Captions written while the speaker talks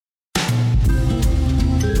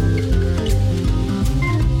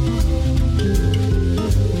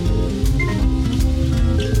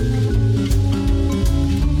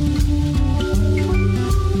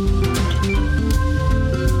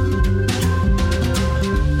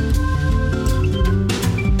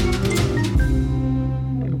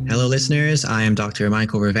listeners. I am Dr.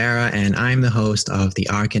 Michael Rivera, and I'm the host of the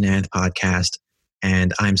Arc and Anth podcast.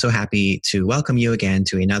 And I'm so happy to welcome you again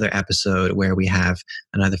to another episode where we have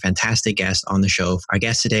another fantastic guest on the show. Our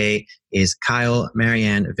guest today is Kyle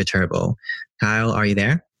Marianne Viterbo. Kyle, are you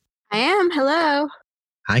there? I am. Hello.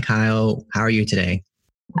 Hi, Kyle. How are you today?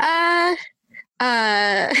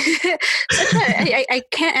 I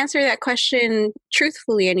can't answer that question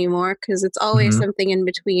truthfully anymore because it's always something in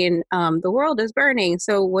between. The world is burning.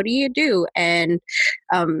 So what do you do? And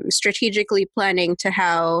strategically planning to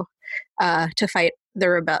how to fight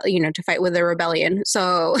the to fight with the rebellion.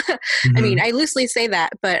 So, I mean, I loosely say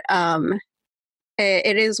that, but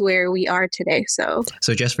it is where we are today. So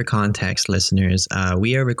just for context, listeners,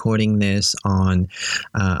 we are recording this on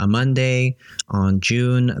a Monday on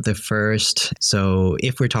June the 1st. So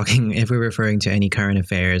if we're referring to any current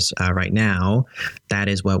affairs right now, that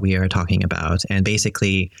is what we are talking about. And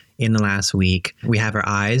basically, in the last week, we have our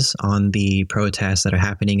eyes on the protests that are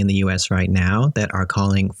happening in the US right now that are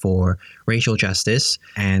calling for racial justice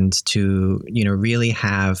and to, really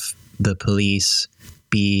have the police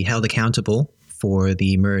be held accountable for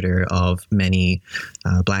the murder of many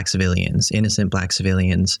innocent Black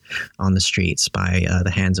civilians on the streets by the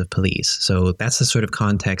hands of police. So that's the sort of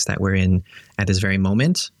context that we're in at this very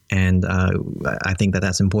moment. And I think that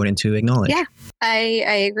that's important to acknowledge. Yeah,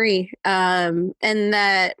 I agree. And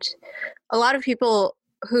that a lot of people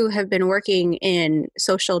who have been working in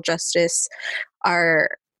social justice are,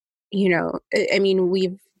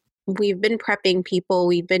 we've been prepping people.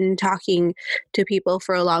 We've been talking to people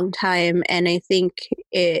for a long time. And I think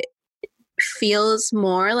it feels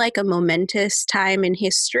more like a momentous time in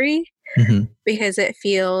history because it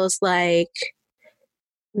feels like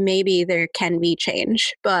maybe there can be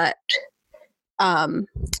change, but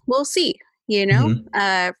we'll see,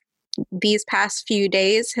 these past few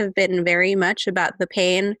days have been very much about the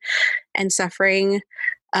pain and suffering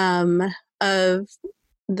of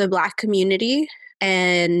the Black community.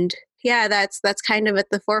 And yeah, that's kind of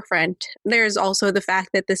at the forefront. There's also the fact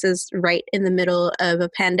that this is right in the middle of a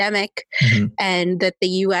pandemic and that the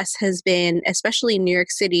US has been, especially New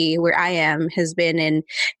York City, where I am, has been in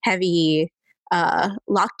heavy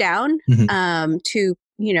lockdown to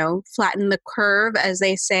flatten the curve, as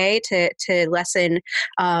they say, to lessen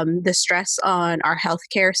the stress on our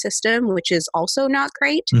healthcare system, which is also not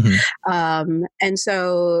great. And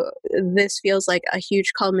so this feels like a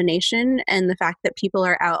huge culmination, and the fact that people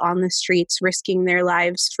are out on the streets risking their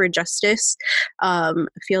lives for justice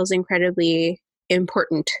feels incredibly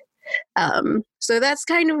important. So that's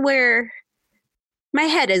kind of where my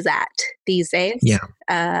head is at these days. Yeah,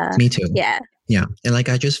 me too. Yeah. Yeah. And like,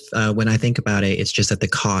 I just, when I think about it, it's just that the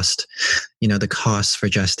cost for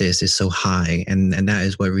justice is so high. And that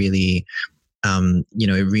is what really,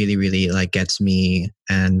 it really, really like gets me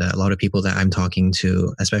and a lot of people that I'm talking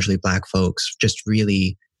to, especially Black folks, just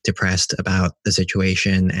really depressed about the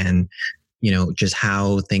situation and, just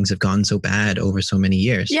how things have gone so bad over so many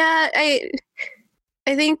years. Yeah. I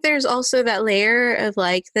think there's also that layer of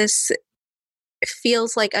like, this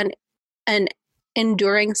feels like an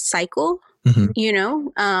enduring cycle. And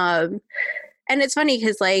it's funny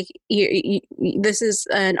because like this is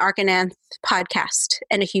an Arc and Anth podcast,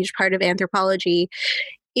 and a huge part of anthropology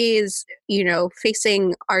is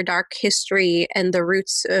facing our dark history and the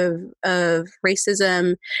roots of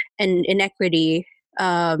racism and inequity.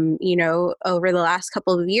 Over the last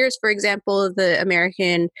couple of years, for example, the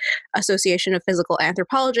American Association of Physical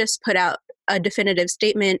Anthropologists put out a definitive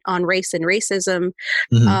statement on race and racism.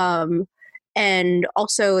 And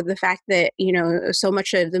also the fact that, so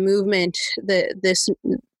much of the movement,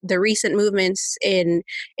 the recent movements in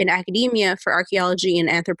academia for archaeology and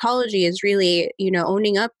anthropology is really,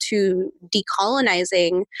 owning up to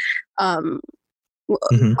decolonizing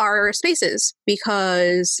our spaces,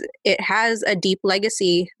 because it has a deep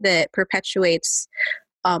legacy that perpetuates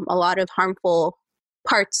a lot of harmful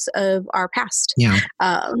parts of our past. Yeah.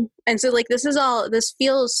 And so like this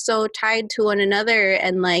feels so tied to one another,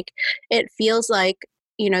 and like it feels like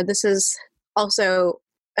this is also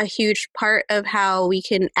a huge part of how we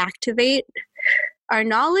can activate our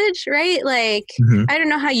knowledge, right? Like I don't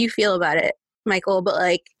know how you feel about it, Michael, but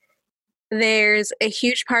like there's a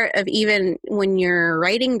huge part of, even when you're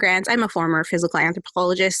writing grants, I'm a former physical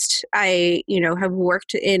anthropologist. I, have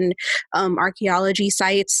worked in archaeology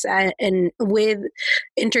sites and with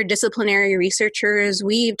interdisciplinary researchers.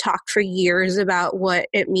 We've talked for years about what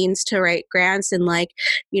it means to write grants, and like,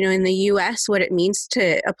 in the US, what it means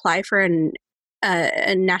to apply for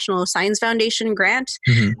a National Science Foundation grant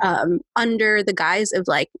under the guise of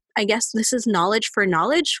like I guess this is knowledge for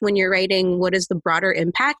knowledge when you're writing what is the broader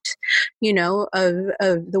impact, of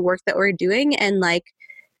the work that we're doing. And like,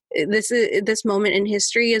 this moment in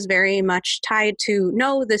history is very much tied to,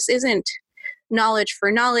 no, this isn't knowledge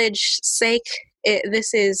for knowledge sake.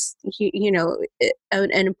 This is,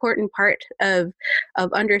 an important part of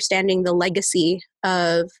understanding the legacy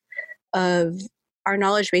of our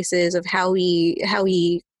knowledge bases, of how we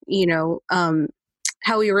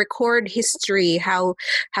record history, how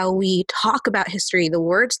we talk about history, the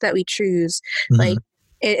words that we choose. Mm-hmm. Like,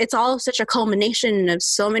 it's all such a culmination of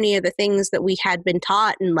so many of the things that we had been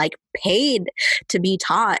taught and like paid to be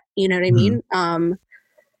taught. You know what I mean?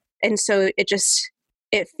 And so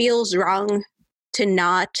it feels wrong to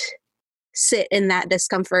not sit in that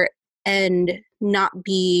discomfort and not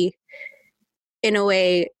be, in a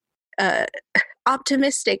way,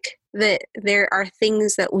 optimistic that there are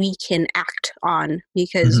things that we can act on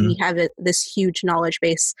because we have this huge knowledge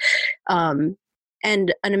base, and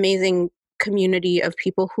an amazing community of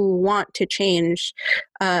people who want to change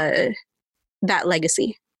that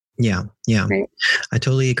legacy. Yeah. Right? I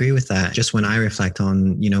totally agree with that. Just when I reflect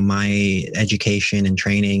on, my education and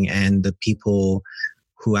training and the people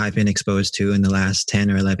who I've been exposed to in the last 10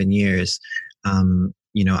 or 11 years,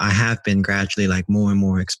 I have been gradually like more and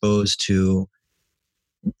more exposed to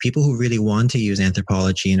people who really want to use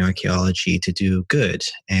anthropology and archaeology to do good.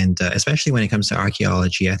 And especially when it comes to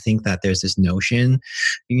archaeology, I think that there's this notion,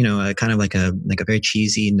 kind of like a very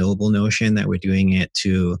cheesy, noble notion that we're doing it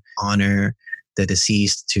to honor the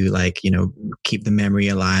deceased, to keep the memory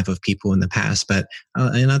alive of people in the past. But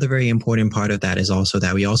another very important part of that is also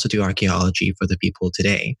that we also do archaeology for the people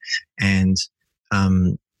today. And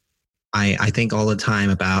I think all the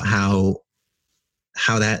time about how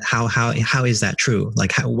is that true?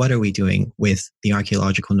 Like, what are we doing with the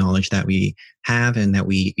archaeological knowledge that we have and that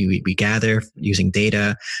we gather using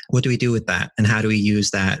data? What do we do with that? And how do we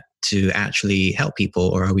use that to actually help people?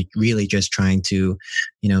 Or are we really just trying to,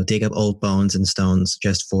 dig up old bones and stones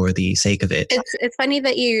just for the sake of it? It's funny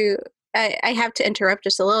that I have to interrupt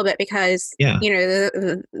just a little bit because,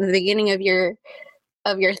 the beginning of your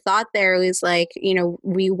thought there was like,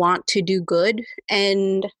 we want to do good.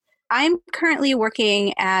 And I'm currently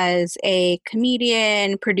working as a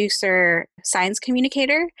comedian, producer, science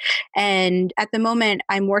communicator. And at the moment,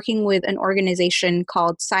 I'm working with an organization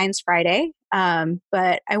called Science Friday.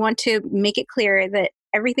 But I want to make it clear that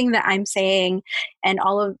everything that I'm saying and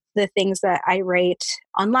all of the things that I write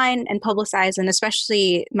online and publicize, and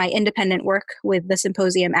especially my independent work with the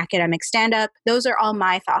Symposium Academic Stand-Up, those are all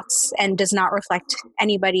my thoughts and does not reflect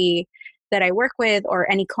anybody that I work with or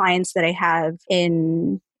any clients that I have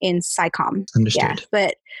in SciComm. Understood. Yeah,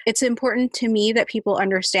 but it's important to me that people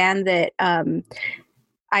understand that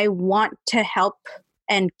I want to help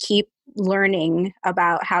and keep learning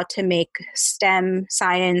about how to make STEM,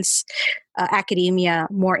 science, academia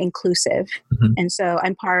more inclusive. Mm-hmm. And so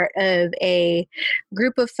I'm part of a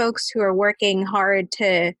group of folks who are working hard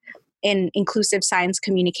in inclusive science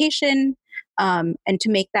communication, and to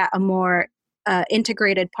make that a more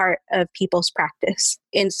integrated part of people's practice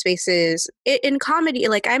in spaces. In comedy,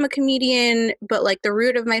 like, I'm a comedian, but like the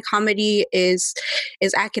root of my comedy is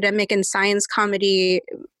academic and science comedy,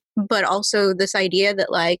 but also this idea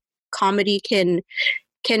that like comedy can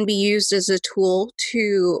be used as a tool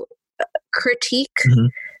to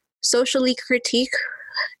socially critique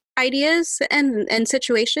ideas and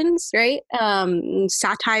situations, right?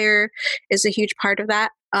 Satire is a huge part of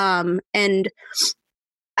that. And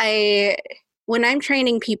when I'm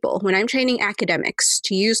training people, when I'm training academics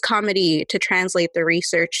to use comedy to translate the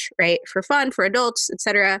research, right, for fun, for adults,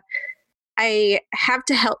 etc., I have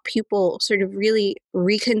to help people sort of really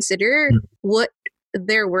reconsider what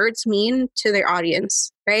their words mean to their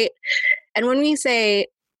audience, right? And when we say,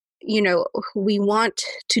 we want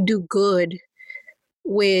to do good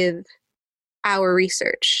with our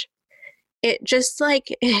research, it just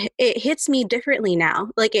like, it hits me differently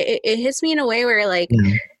now. Like it hits me in a way where like,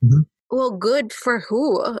 well, good for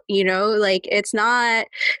who? Like, it's not,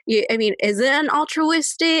 I mean, is it an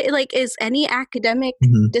altruistic, like, is any academic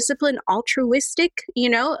discipline altruistic?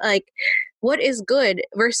 Like, what is good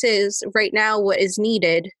versus right now what is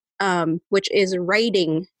needed, which is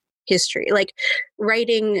writing history, like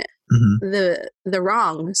writing the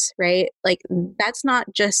wrongs, right? Like, that's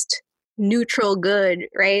not just neutral good,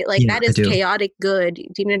 right? Like, that is chaotic good.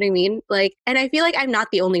 Do you know what I mean? Like, and I feel like I'm not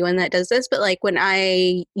the only one that does this, but like when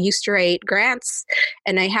I used to write grants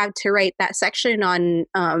and I had to write that section on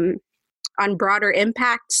broader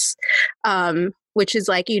impacts, which is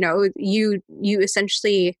like, you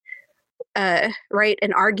essentially write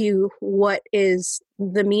and argue what is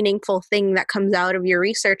the meaningful thing that comes out of your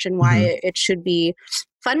research and why Mm-hmm. it should be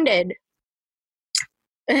funded.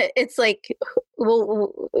 It's like,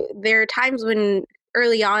 well, there are times when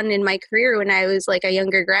early on in my career, when I was like a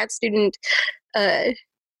younger grad student, uh,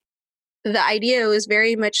 the idea was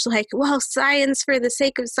very much like, well, science for the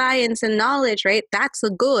sake of science and knowledge, right? That's a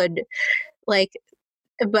good. Like,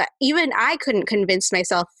 but even I couldn't convince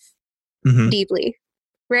myself Mm-hmm. deeply,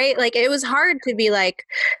 right? Like, it was hard to be like,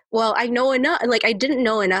 well, I know enough. Like, I didn't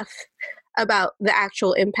know enough about the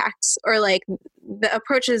actual impacts, or like the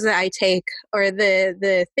approaches that I take, or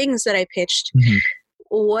the things that I pitched. Mm-hmm.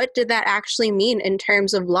 What did that actually mean in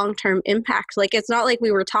terms of long-term impact? Like, it's not like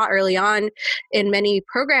we were taught early on in many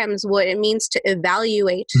programs what it means to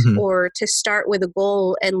evaluate, Mm-hmm. or to start with a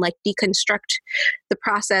goal and like deconstruct the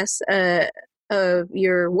process of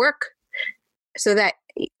your work, so that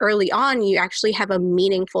early on you actually have a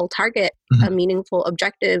meaningful target, a Mm-hmm. meaningful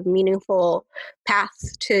objective, meaningful path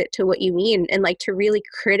to what you mean, and like to really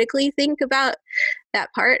critically think about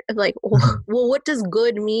that part of like, Mm-hmm. well, what does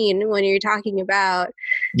good mean when you're talking about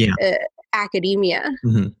Yeah. academia,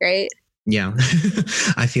 Mm-hmm. right? Yeah,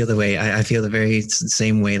 I feel the way. I feel the very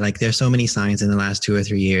same way. Like there's so many signs in the last 2 or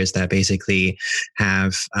 3 years that basically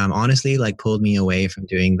have honestly like pulled me away from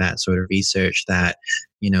doing that sort of research that,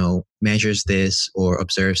 measures this or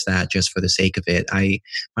observes that just for the sake of it. I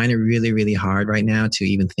find it really, really hard right now to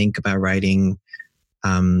even think about writing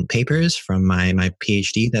papers from my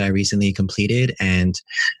PhD that I recently completed. And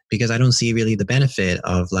because I don't see really the benefit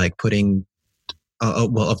of like putting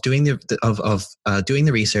of doing doing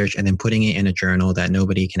the research and then putting it in a journal that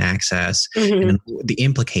nobody can access, and Mm-hmm. then the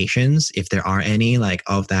implications, if there are any, like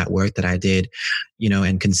of that work that I did,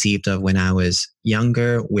 and conceived of when I was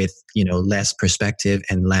younger, with less perspective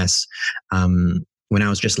and less, when I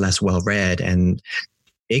was just less well read and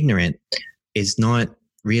ignorant, is not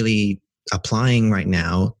really applying right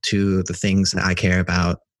now to the things that I care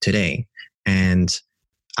about today. And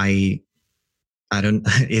I don't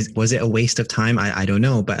was it a waste of time? I don't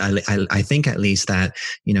know, but I think at least that,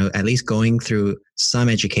 at least going through some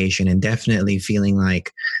education and definitely feeling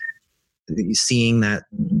like seeing that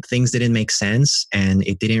things didn't make sense and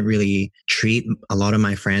it didn't really treat a lot of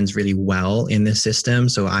my friends really well in this system.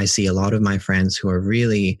 So I see a lot of my friends who are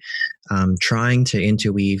really trying to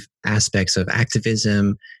interweave aspects of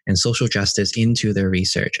activism and social justice into their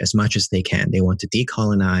research as much as they can. They want to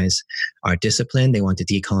decolonize our discipline. They want to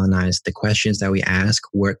decolonize the questions that we ask,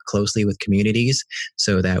 work closely with communities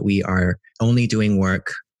so that we are only doing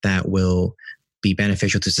work that will be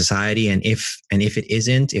beneficial to society. And if it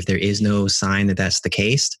isn't, if there is no sign that that's the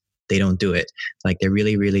case, they don't do it. Like they're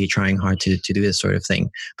really, really trying hard to do this sort of thing.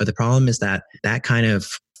 But the problem is that that kind of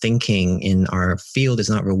thinking in our field is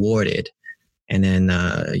not rewarded. And then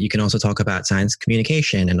you can also talk about science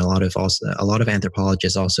communication, and a lot of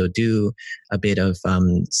anthropologists also do a bit of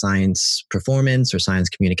science performance or science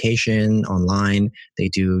communication online. They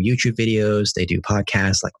do YouTube videos, they do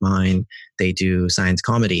podcasts like mine, they do science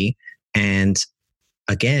comedy, and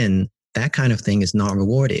again, that kind of thing is not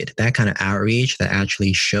rewarded. That kind of outreach that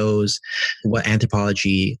actually shows what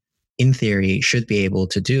anthropology, in theory, should be able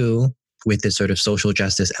to do with this sort of social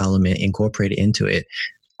justice element incorporated into it.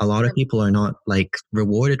 A lot of people are not like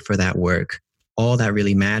rewarded for that work. All that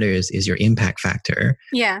really matters is your impact factor.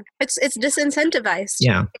 Yeah, it's disincentivized.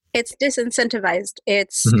 Yeah. It's disincentivized.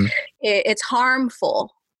 Mm-hmm. It's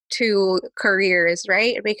harmful to careers,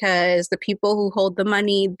 right? Because the people who hold the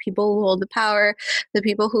money, the people who hold the power, the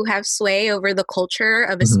people who have sway over the culture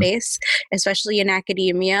of a Mm-hmm. space, especially in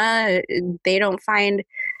academia, they don't find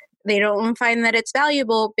that it's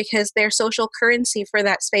valuable because their social currency for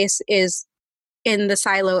that space is in the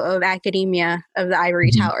silo of academia, of the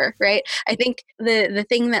ivory Mm-hmm. tower, right? I think the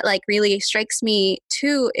thing that like really strikes me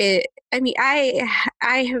too is, I mean,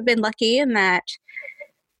 I have been lucky in that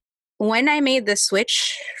when I made the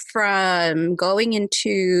switch from going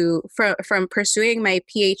into from pursuing my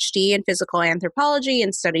PhD in physical anthropology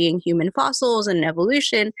and studying human fossils and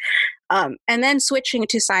evolution, and then switching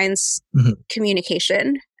to science Mm-hmm.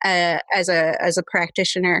 communication as a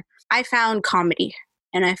practitioner, I found comedy.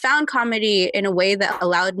 And I found comedy in a way that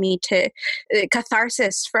allowed me to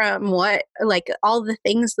catharsis from what, like, all the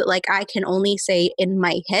things that like I can only say in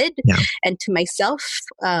my head Yeah. and to myself,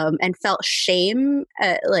 and felt shame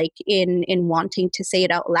like in wanting to say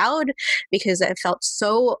it out loud, because I felt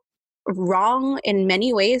so wrong in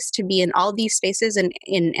many ways to be in all these spaces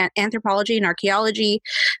in anthropology and archaeology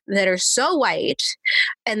that are so white,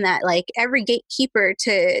 and that like every gatekeeper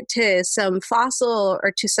to some fossil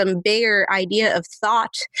or to some bigger idea of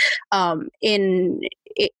thought, in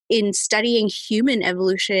in studying human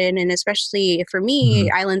evolution, and especially for me,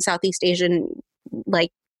 island Southeast Asian,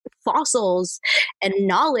 like fossils and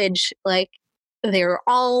knowledge, like they're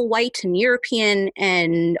all white and European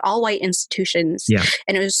and all white institutions. Yeah.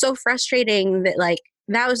 And it was so frustrating that like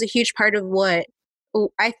that was a huge part of what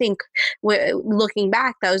I think, looking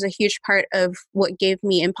back, that was a huge part of what gave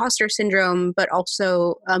me imposter syndrome, but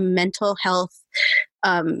also a mental health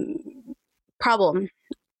problem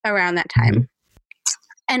around that time.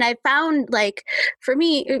 And I found, like, for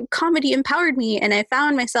me, comedy empowered me, and I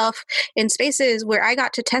found myself in spaces where I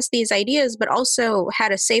got to test these ideas, but also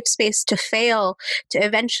had a safe space to fail, to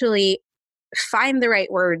eventually find the right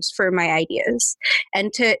words for my ideas,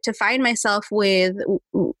 and to find myself with,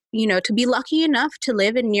 you know, to be lucky enough to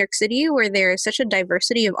live in New York City where there is such a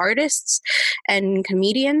diversity of artists and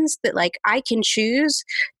comedians that like I can choose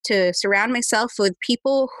to surround myself with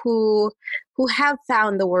people who have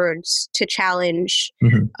found the words to challenge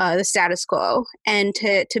the status quo, and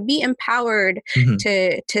to be empowered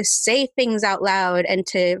to say things out loud and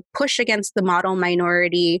to push against the model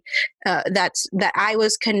minority that I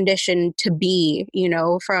was conditioned to be, you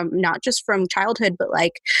know, from not just from childhood, but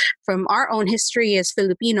like from our own history as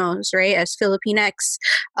Filipinos, right? As Filipinx,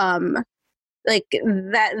 like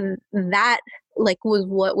that like was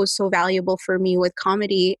what was so valuable for me with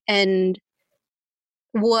comedy. And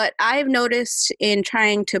what I've noticed in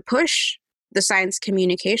trying to push the science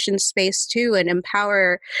communication space too, and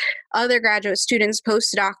empower other graduate students,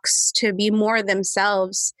 postdocs to be more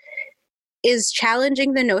themselves, is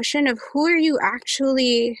challenging the notion of who are you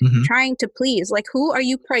actually trying to please? Like, who are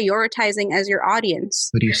you prioritizing as your audience?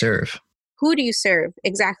 Who do you serve? Who do you serve?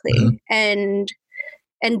 Exactly. And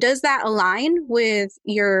does that align with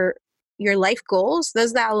your life goals?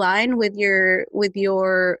 Does that align with your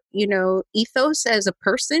you know, ethos as a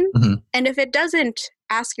person? And if it doesn't,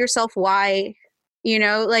 ask yourself why. You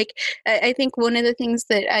know, like I think one of the things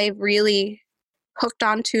that I've really hooked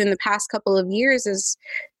onto in the past couple of years is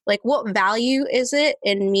like, what value is it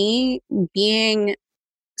in me being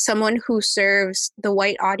someone who serves the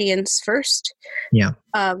white audience first? Yeah.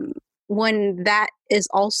 When that is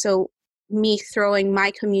also me throwing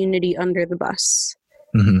my community under the bus.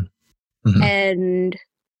 And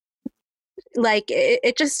like you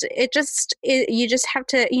just have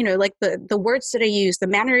to, you know, like the words that I use, the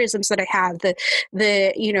mannerisms that I have,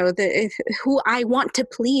 the you know, the who I want to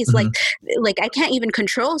please, like I can't even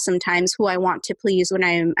control sometimes who I want to please when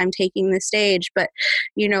I'm taking the stage. But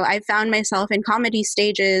you know, I found myself in comedy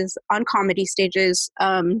stages,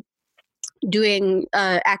 doing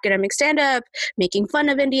academic stand-up, making fun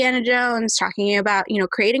of Indiana Jones, talking about, you know,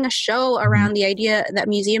 creating a show around the idea that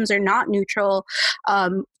museums are not neutral,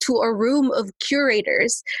 to a room of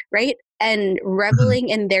curators, right? And reveling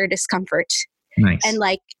in their discomfort. Nice. And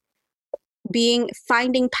like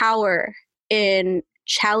finding power in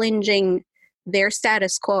challenging their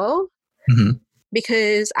status quo.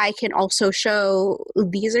 Because I can also show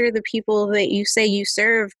these are the people that you say you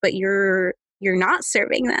serve, but you're not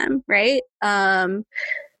serving them, right? And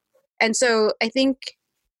so I think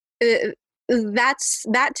that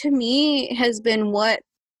to me has been what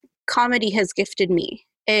comedy has gifted me,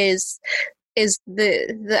 is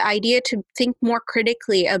the idea to think more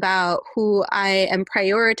critically about who I am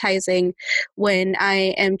prioritizing when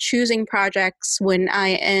I am choosing projects, when I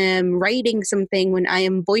am writing something, when I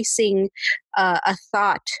am voicing a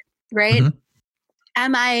thought, right?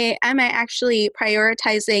 Am I actually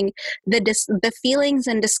prioritizing the feelings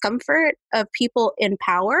and discomfort of people in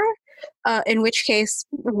power? In which case,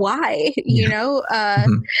 why? You know,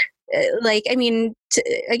 like, I mean,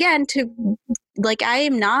 like, I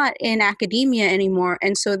am not in academia anymore,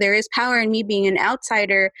 and so there is power in me being an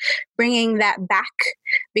outsider, bringing that back,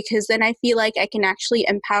 because then I feel like I can actually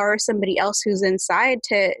empower somebody else who's inside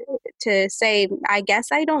to say, I guess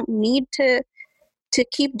I don't need to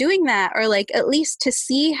keep doing that, or like at least to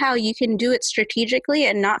see how you can do it strategically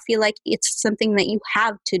and not feel like it's something that you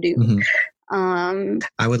have to do.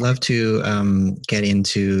 I would love to get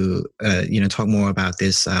into, you know, talk more about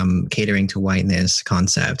this catering to whiteness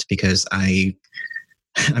concept, because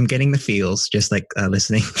I'm getting the feels just like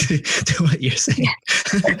listening to what you're saying.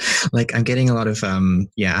 Like I'm getting a lot of I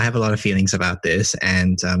have a lot of feelings about this,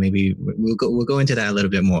 and maybe we'll go into that a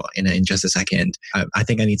little bit more in just a second. I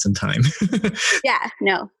think I need some time.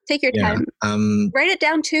 Take your time. Write it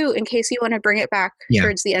down too, in case you want to bring it back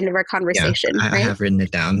towards the end of our conversation. I have written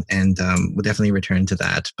it down, and we'll definitely return to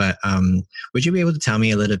that. But would you be able to tell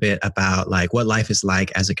me a little bit about like what life is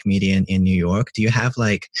like as a comedian in New York? Do you have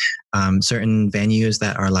like certain venues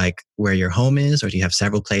that are like where your home is, or do you have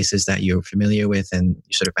several places that you're familiar with and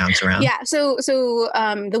you sort of bounce around? Yeah. So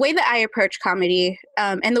the way that I approach comedy,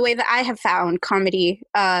 and the way that I have found comedy,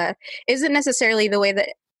 isn't necessarily the way that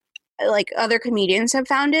like other comedians have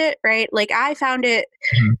found it, right? Like I found it,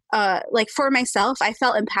 like for myself, I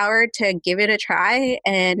felt empowered to give it a try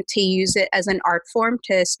and to use it as an art form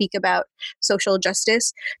to speak about social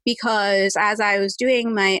justice. Because as I was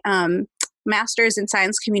doing my master's in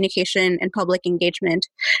science communication and public engagement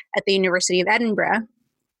at the University of Edinburgh,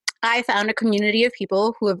 I found a community of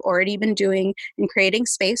people who have already been doing and creating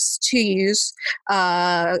space to use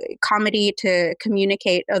comedy to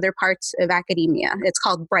communicate other parts of academia. It's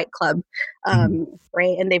called Bright Club,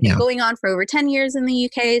 right? And they've been going on for over 10 years in the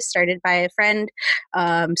UK, started by a friend,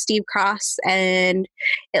 Steve Cross. And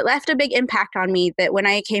it left a big impact on me that when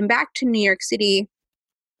I came back to New York City,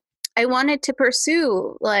 I wanted to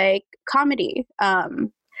pursue like comedy.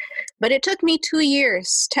 But it took me 2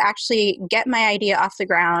 years to actually get my idea off the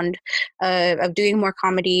ground of doing more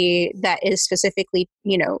comedy that is specifically,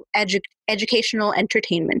 educational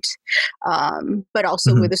entertainment, but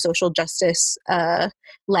also with a social justice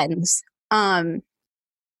lens.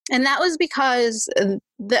 And that was because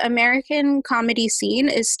the American comedy scene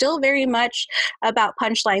is still very much about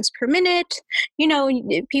punchlines per minute.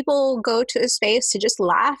 People go to a space to just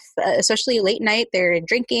laugh, especially late night. They're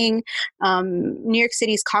drinking. New York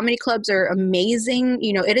City's comedy clubs are amazing.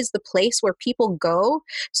 It is the place where people go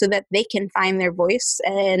so that they can find their voice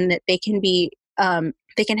and they can be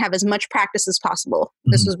they can have as much practice as possible.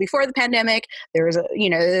 This was before the pandemic. There is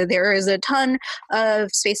a ton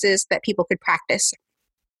of spaces that people could practice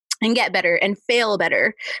and get better and fail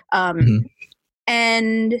better.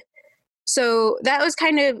 And so that was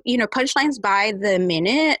kind of, punchlines by the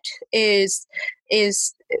minute is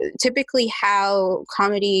typically how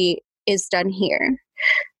comedy is done here.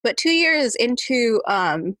 But 2 years into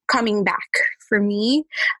coming back for me,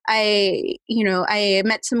 I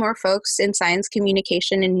met some more folks in science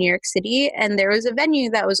communication in New York City, and there was a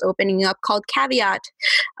venue that was opening up called Caveat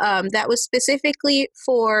that was specifically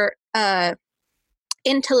for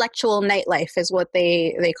intellectual nightlife is what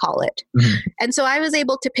they call it. And so I was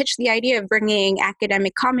able to pitch the idea of bringing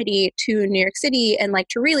academic comedy to New York City and like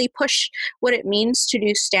to really push what it means to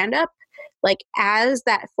do stand-up like as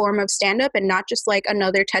that form of stand-up and not just like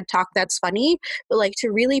another TED Talk that's funny, but like to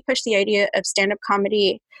really push the idea of stand-up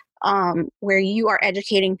comedy where you are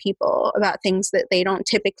educating people about things that they don't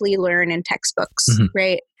typically learn in textbooks,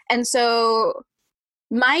 right? And so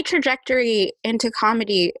my trajectory into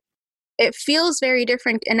comedy, it feels very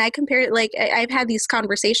different. And I compare it, like I've had these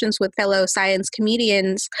conversations with fellow science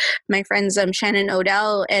comedians, my friends Shannon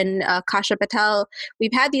Odell and Kasha Patel.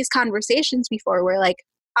 We've had these conversations before where like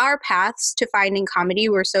our paths to finding comedy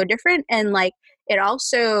were so different. And like it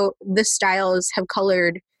also, the styles have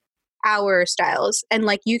colored our styles. And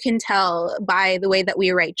like you can tell by the way that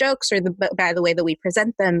we write jokes or by the way that we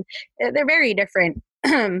present them, they're very different.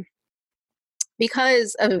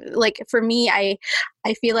 Because of like for me, I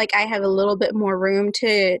feel like I have a little bit more room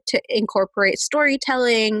to incorporate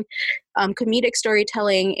storytelling, comedic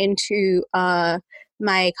storytelling into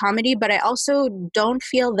my comedy, but I also don't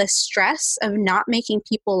feel the stress of not making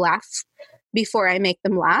people laugh before I make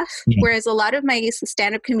them laugh. Whereas a lot of my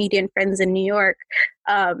stand-up comedian friends in New York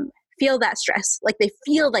feel that stress. Like they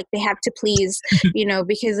feel like they have to please,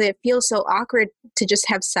 because it feels so awkward to just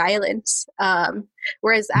have silence.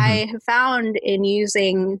 Whereas I have found in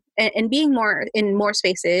using and being more in more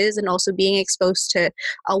spaces and also being exposed to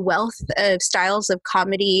a wealth of styles of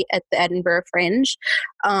comedy at the Edinburgh Fringe,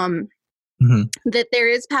 that there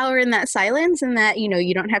is power in that silence and that,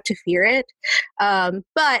 you don't have to fear it.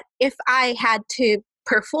 But if I had to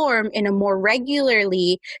perform in a more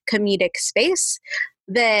regularly comedic space,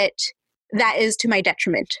 that is to my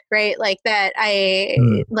detriment, right? Like that I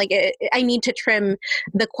need to trim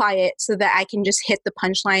the quiet so that I can just hit the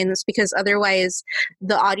punchlines, because otherwise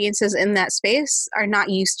the audiences in that space are not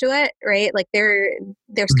used to it, right? Like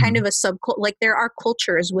there's kind of a like there are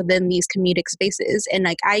cultures within these comedic spaces, and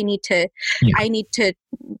like I need to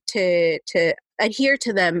adhere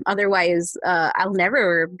to them. Otherwise, I'll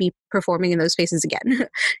never be performing in those spaces again.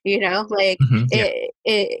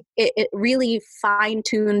 It really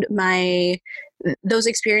fine-tuned those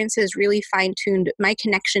experiences really fine-tuned my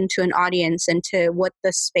connection to an audience and to what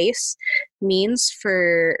the space means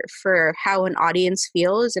for how an audience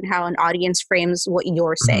feels and how an audience frames what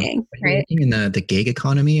you're saying. Right? Are you working in the gig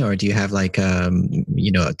economy, or do you have like do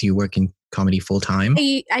you work in comedy full time?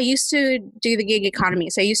 I used to do the gig economy.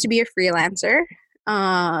 So I used to be a freelancer.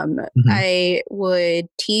 I would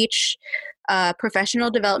teach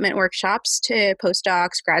professional development workshops to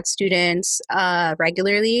postdocs, grad students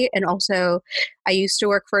regularly. And also, I used to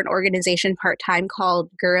work for an organization part-time called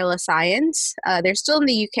Guerrilla Science. They're still in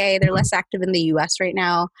the UK. They're less active in the US right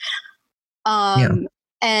now. Yeah.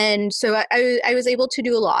 And so I was able to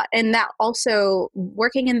do a lot. And that also,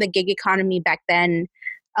 working in the gig economy back then,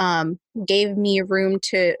 gave me room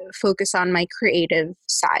to focus on my creative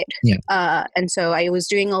side. Yeah. And so I was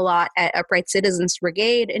doing a lot at Upright Citizens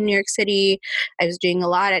Brigade in New York City. I was doing a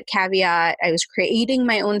lot at Caveat. I was creating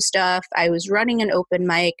my own stuff. I was running an open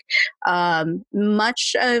mic.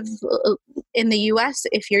 Much of in the US,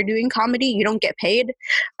 if you're doing comedy, you don't get paid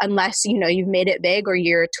unless, you know, you've made it big or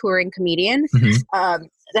you're a touring comedian.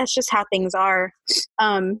 That's just how things are.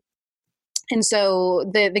 And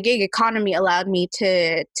so the gig economy allowed me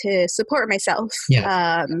to support myself,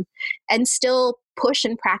 Yeah. And still push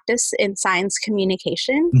and practice in science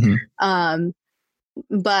communication.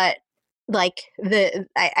 But like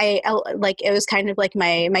I like, it was kind of like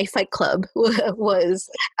my fight club was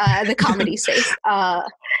the comedy space.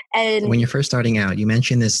 And when you're first starting out, you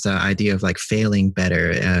mentioned this idea of like failing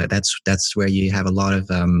better. That's where you have a lot of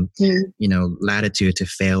you know, latitude to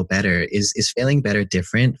fail better. Is failing better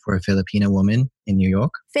different for a Filipino woman in New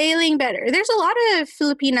York? Failing better. There's a lot of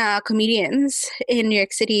Filipina comedians in New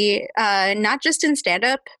York City, not just in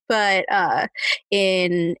stand-up, but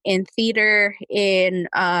in theater, in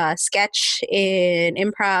sketch, in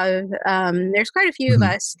improv. There's quite a few of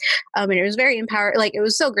us, and it was very empowering. Like, it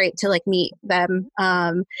was so great to like meet them.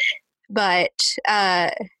 But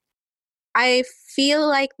I feel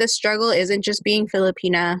like the struggle isn't just being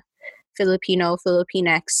Filipino,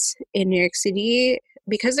 Filipinx in New York City,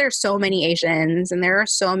 because there are so many Asians and there are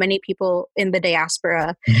so many people in the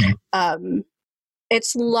diaspora.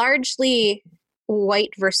 It's largely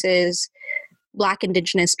white versus Black,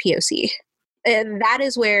 Indigenous, POC. And that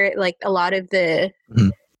is where like a lot of the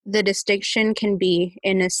distinction can be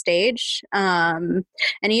in a stage. And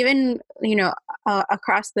even, you know,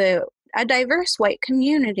 across a diverse white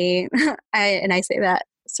community, and I say that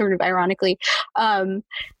sort of ironically,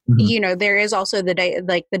 you know, there is also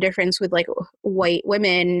the difference with like white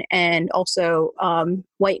women and also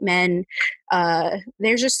white men.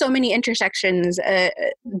 There's just so many intersections,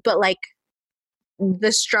 but like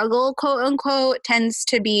the struggle, quote unquote, tends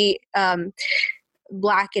to be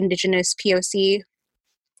Black, Indigenous, POC.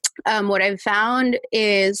 What I've found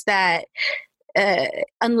is that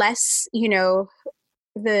unless, you know,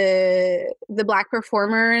 the Black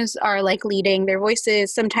performers are like leading their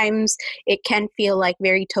voices, sometimes it can feel like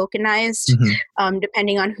very tokenized,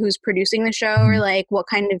 depending on who's producing the show or like what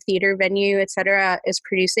kind of theater venue, etc., is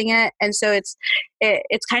producing it. And so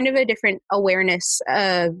it's kind of a different awareness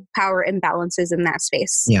of power imbalances in that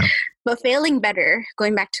space. But failing better,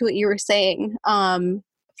 going back to what you were saying,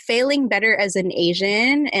 failing better as an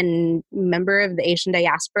Asian and member of the Asian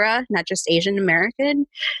diaspora, not just Asian American,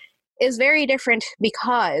 is very different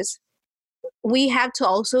because we have to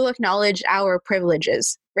also acknowledge our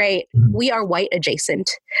privileges, right? We are white adjacent.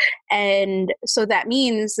 And so that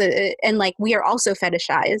means, and like, we are also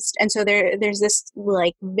fetishized. And so there's this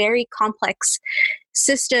like very complex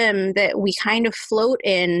system that we kind of float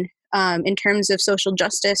in terms of social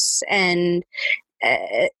justice and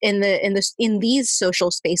in these social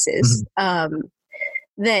spaces, that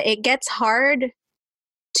it gets hard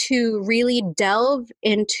to really delve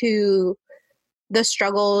into the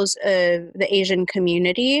struggles of the Asian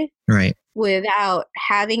community, right, without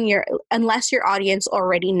having unless your audience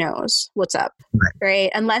already knows what's up, right?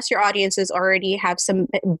 Unless your audiences already have some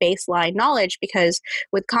baseline knowledge, because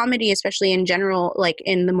with comedy, especially in general, like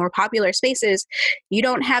in the more popular spaces, you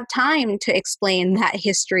don't have time to explain that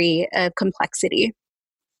history of complexity.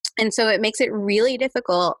 And so it makes it really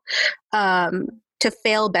difficult to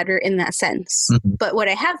fail better in that sense. But what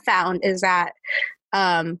I have found is that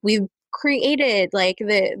we've created, like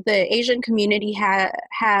the Asian community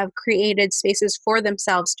have created spaces for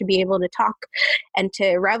themselves to be able to talk and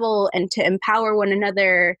to revel and to empower one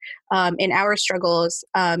another in our struggles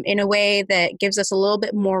in a way that gives us a little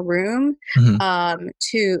bit more room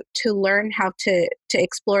to learn how to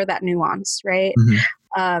explore that nuance, right?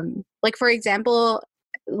 Like, for example,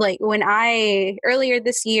 like when earlier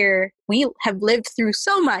this year, we have lived through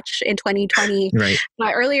so much in 2020, right?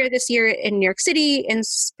 But earlier this year in New York City in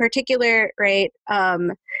particular, right,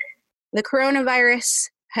 the coronavirus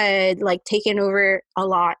had like taken over a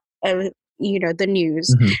lot of, you know, the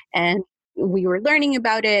news, and we were learning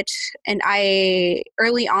about it. And I,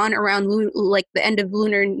 early on around like the end of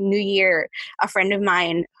Lunar New Year, a friend of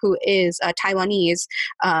mine who is Taiwanese,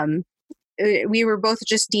 we were both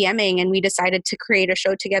just DMing, and we decided to create a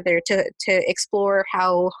show together to explore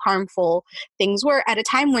how harmful things were at a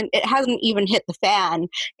time when it hasn't even hit the fan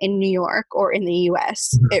in New York or in the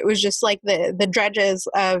US. Mhm. It was just like the dredges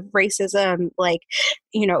of racism, like,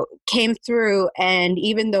 came through. And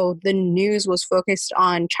even though the news was focused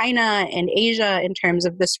on China and Asia in terms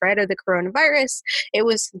of the spread of the coronavirus, it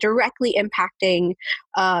was directly impacting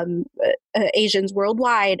Asians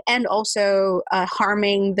worldwide, and also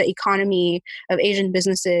harming the economy of Asian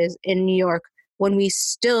businesses in New York, when we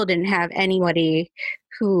still didn't have anybody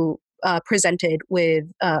who presented with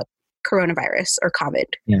coronavirus or COVID.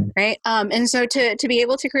 Yeah. Right. And so to be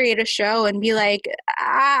able to create a show and be like,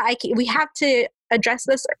 we have to address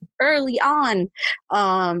this early on.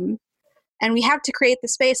 And we have to create the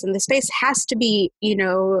space, and the space has to be,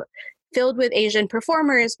 filled with Asian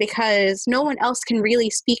performers, because no one else can really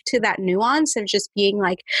speak to that nuance of just being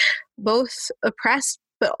like both oppressed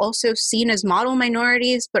but also seen as model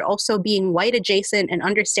minorities, but also being white adjacent, and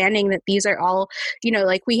understanding that these are all,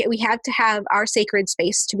 like we have to have our sacred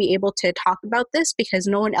space to be able to talk about this, because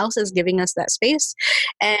no one else is giving us that space.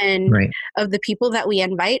 And Right. of the people that we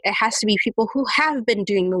invite, it has to be people who have been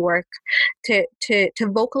doing the work to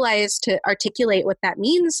vocalize, to articulate what that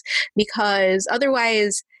means, because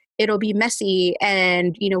otherwise it'll be messy,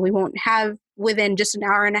 and we won't have, within just an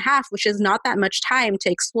hour and a half, which is not that much time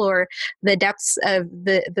to explore the depths of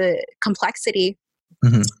the complexity.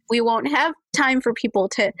 Mm-hmm. We won't have time for people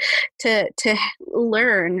to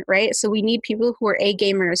learn, right? So we need people who are A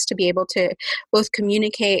gamers to be able to both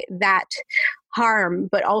communicate that harm,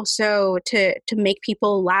 but also to make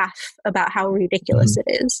people laugh about how ridiculous it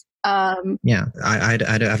is. Yeah,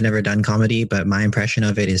 I've never done comedy, but my impression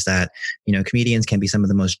of it is that, comedians can be some of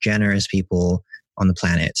the most generous people on the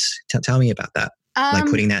planet. Tell me about that, like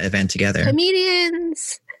putting that event together.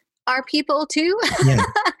 Comedians are people too. Yeah.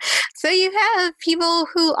 So you have people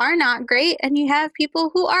who are not great, and you have people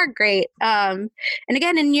who are great. And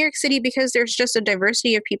again, in New York City, because there's just a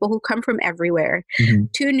diversity of people who come from everywhere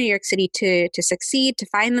to New York City to succeed, to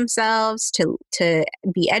find themselves, to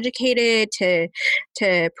be educated,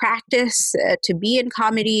 to practice, to be in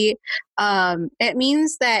comedy. It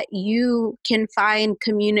means that you can find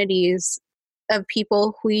communities of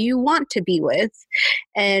people who you want to be with.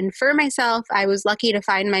 And for myself, I was lucky to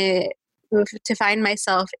find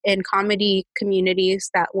myself in comedy communities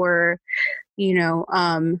that were,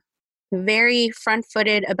 very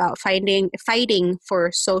front-footed about fighting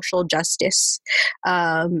for social justice.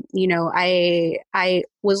 I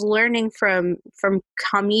was learning from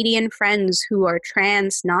comedian friends who are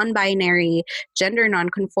trans, non-binary, gender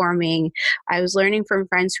non-conforming. I was learning from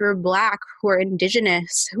friends who are Black, who are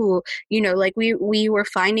Indigenous, who, we were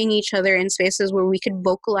finding each other in spaces where we could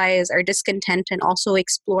vocalize our discontent and also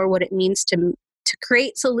explore what it means to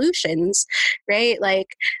create solutions, right?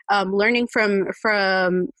 Like learning from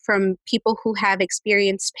people who have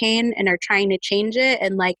experienced pain and are trying to change it,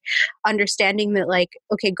 and like understanding that, like,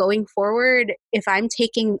 okay, going forward, if I'm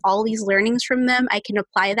taking all these learnings from them, I can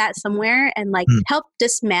apply that somewhere and like help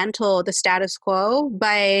dismantle the status quo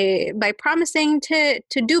by promising to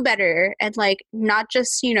do better, and like not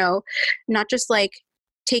just like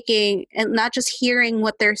taking and not just hearing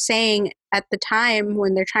what they're saying at the time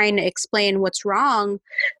when they're trying to explain what's wrong,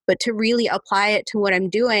 but to really apply it to what I'm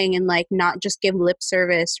doing, and like not just give lip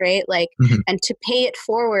service, right? Like, and to pay it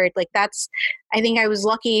forward. Like I think I was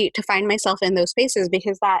lucky to find myself in those spaces,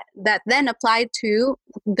 because that then applied to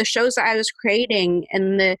the shows that I was creating,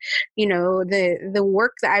 and the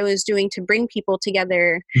work that I was doing to bring people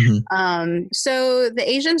together. So the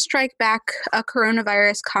Asian Strike Back, a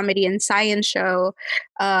coronavirus comedy and science show,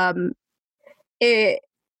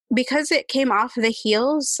 because it came off the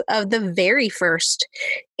heels of the very first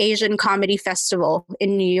Asian comedy festival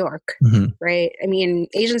in New York, right? I mean,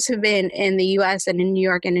 Asians have been in the US and in New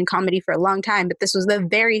York and in comedy for a long time, but this was the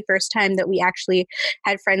very first time that we actually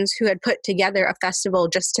had friends who had put together a festival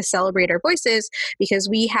just to celebrate our voices, because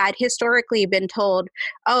we had historically been told,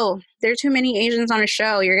 oh, there are too many Asians on a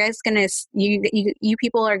show. You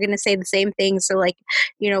people are gonna say the same thing. So like,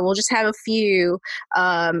 we'll just have a few,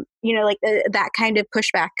 like that kind of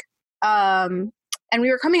pushback. And we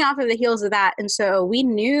were coming off of the heels of that. And so we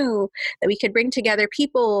knew that we could bring together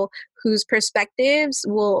people whose perspectives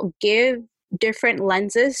will give different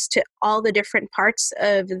lenses to all the different parts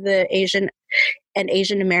of the Asian and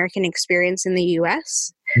Asian American experience in the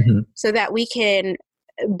US, so that we can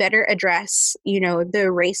better address, the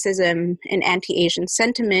racism and anti-Asian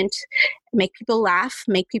sentiment, make people laugh,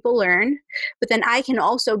 make people learn. But then I can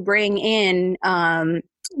also bring in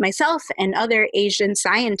myself and other Asian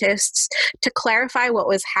scientists to clarify what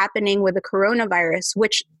was happening with the coronavirus,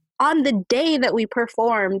 which on the day that we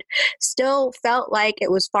performed still felt like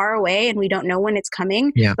it was far away and we don't know when it's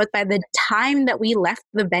coming. Yeah. But by the time that we left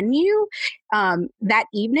the venue that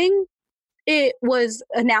evening, it was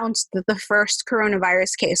announced that the first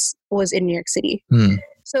coronavirus case was in New York City.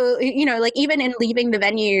 So, like even in leaving the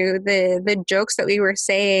venue, the jokes that we were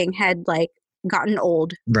saying had like gotten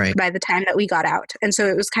old by the time that we got out. And so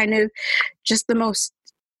it was kind of just the most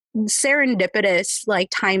serendipitous like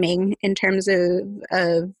timing in terms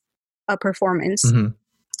of a performance.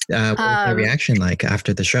 What was the reaction like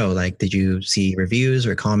after the show? Like, did you see reviews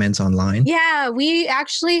or comments online? Yeah, we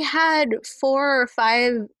actually had 4 or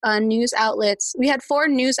 5 news outlets. We had 4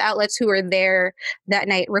 news outlets who were there that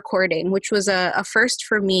night recording, which was a first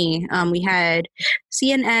for me. We had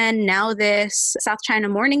CNN, Now This, South China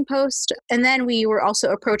Morning Post, and then we were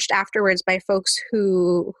also approached afterwards by folks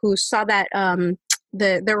who saw that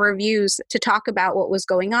the reviews to talk about what was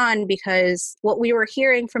going on, because what we were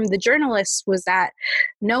hearing from the journalists was that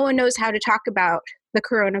no one knows how to talk about the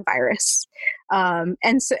coronavirus. And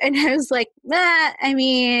I was like, I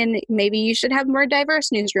mean, maybe you should have more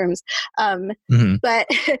diverse newsrooms. But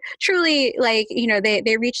truly, like,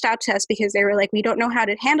 they reached out to us because they were like, we don't know how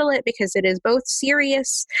to handle it because it is both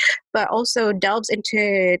serious, but also delves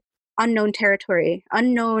into unknown territory,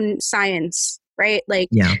 unknown science. Right? Like,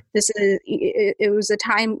 it was a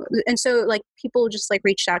time. And so like people just like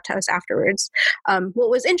reached out to us afterwards. What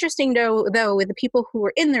was interesting though, with the people who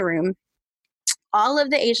were in the room, all of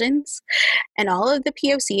the Asians and all of the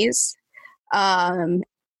POCs, and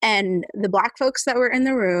the Black folks that were in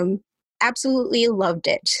the room absolutely loved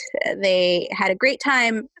it. They had a great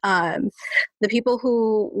time. The people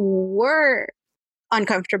who were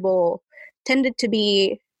uncomfortable tended to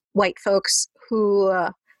be white folks who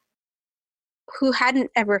hadn't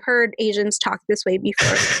ever heard Asians talk this way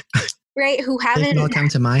before, right? Who haven't. They've all come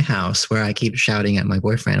to my house where I keep shouting at my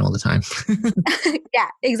boyfriend all the time. Yeah,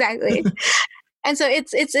 exactly. And so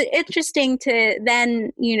it's interesting to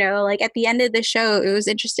then, like at the end of the show, it was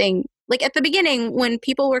interesting. Like at the beginning when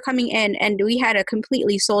people were coming in and we had a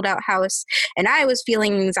completely sold out house and I was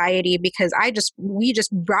feeling anxiety because we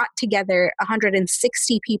just brought together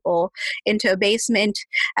 160 people into a basement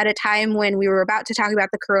at a time when we were about to talk about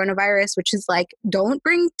the coronavirus, which is like, don't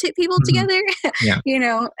bring people together,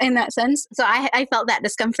 in that sense. So I felt that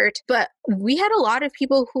discomfort, but we had a lot of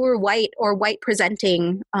people who were white or white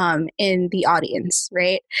presenting in the audience,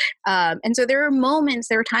 right? And so there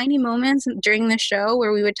were tiny moments during the show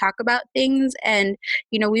where we would talk about things and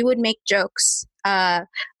we would make jokes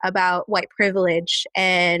about white privilege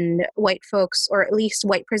and white folks, or at least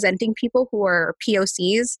white presenting people who are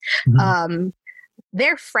POCs.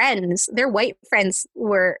 Their white friends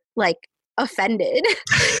were like offended.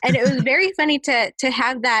 And it was very funny to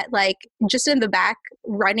have that like just in the back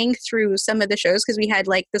running through some of the shows, because we had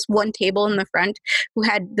like this one table in the front who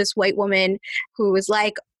had this white woman who was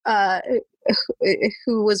like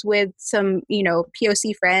who was with some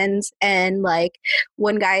POC friends, and like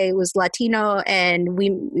one guy was Latino, and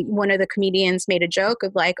one of the comedians made a joke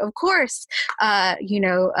of like, of course I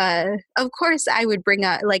would bring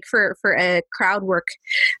up like for a crowd work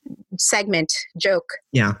segment joke.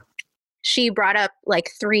 She brought up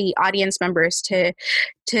like 3 audience members to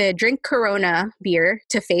drink Corona beer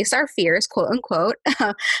to face our fears, quote unquote.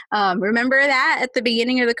 Remember that at the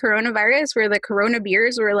beginning of the coronavirus where the Corona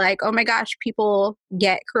beers were like, oh my gosh, people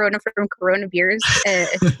get Corona from Corona beers.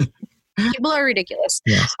 People are ridiculous.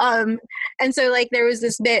 Yes. And so like there was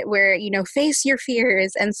this bit where, face your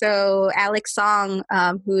fears. And so Alex Song,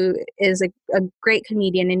 who is a great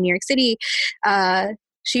comedian in New York City,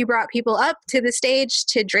 she brought people up to the stage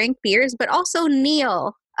to drink beers, but also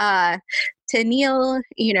kneel, in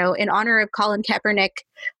honor of Colin Kaepernick,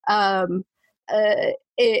 and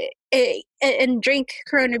drink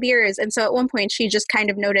Corona beers. And so at one point she just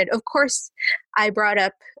kind of noted, of course, I brought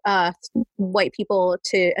up white people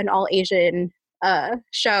to an all Asian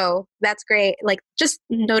show. That's great. Like just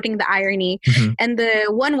noting the irony. And the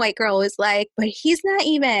one white girl was like, but he's not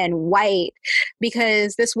even white,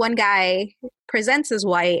 because this one guy presents as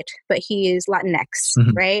white, but he is Latinx,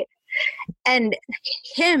 right? And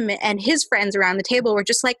him and his friends around the table were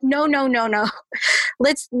just like, no.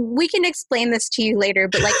 We can explain this to you later,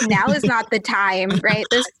 but like now is not the time, right?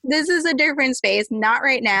 This is a different space, not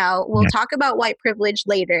right now. We'll talk about white privilege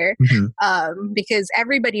later, because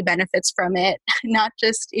everybody benefits from it. Not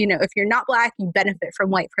just, if you're not Black, you benefit from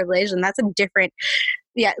white privilege, and that's a different.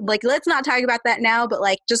 Yeah, like let's not talk about that now, but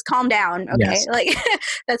like just calm down, okay? Yes. Like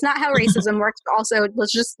that's not how racism works. But also,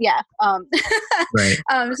 let's just right.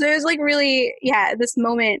 So it was like really this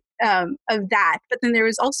moment of that. But then there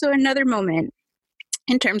was also another moment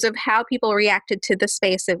in terms of how people reacted to the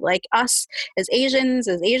space of like us as Asians,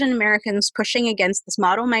 as Asian Americans pushing against this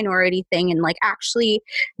model minority thing and like actually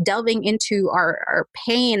delving into our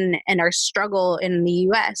pain and our struggle in the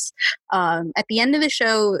US. At the end of the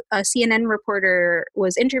show, a CNN reporter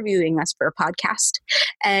was interviewing us for a podcast,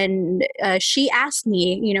 and she asked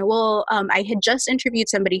me, I had just interviewed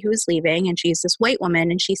somebody who was leaving, and she's this white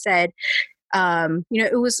woman, and she said,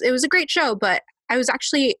 it was a great show, but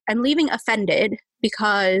I'm leaving offended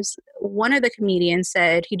because one of the comedians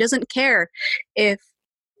said he doesn't care if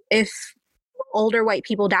older white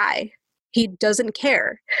people die. He doesn't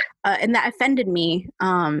care. And that offended me,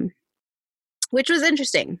 which was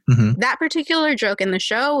interesting. Mm-hmm. That particular joke in the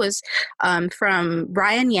show was from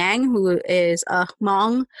Brian Yang, who is a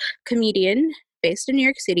Hmong comedian based in New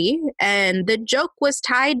York City. And the joke was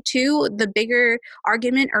tied to the bigger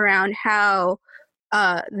argument around how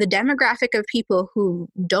the demographic of people who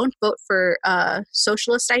don't vote for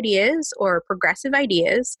socialist ideas or progressive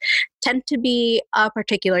ideas tend to be a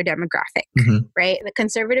particular demographic, right? The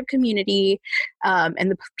conservative community and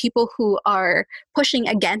the people who are pushing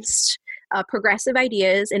against progressive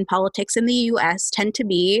ideas in politics in the US tend to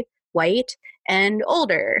be white and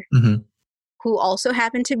older. Who also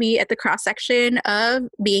happen to be at the cross-section of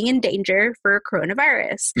being in danger for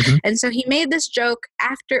coronavirus. And so he made this joke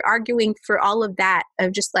after arguing for all of that,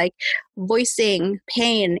 of just like voicing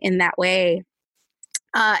pain in that way.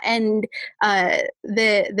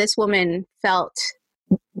 This woman felt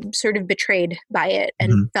sort of betrayed by it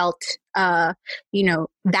and felt, that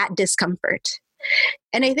discomfort.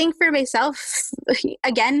 And I think for myself,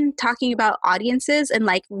 again, talking about audiences and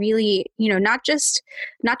like really, not just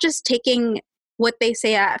taking what they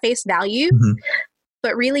say at face value,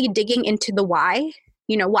 but really digging into the why.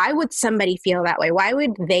 Why would somebody feel that way? Why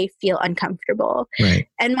would they feel uncomfortable? Right.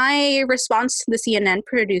 And my response to the CNN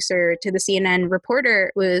producer, to the CNN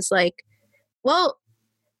reporter was like, well,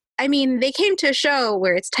 I mean, they came to a show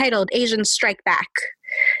where it's titled Asians Strike Back.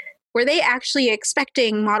 Were they actually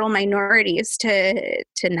expecting model minorities to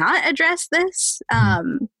not address this?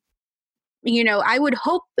 I would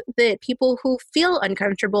hope that people who feel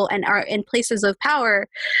uncomfortable and are in places of power,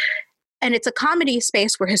 and it's a comedy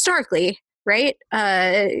space where historically, right,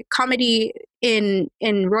 comedy in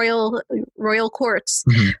royal courts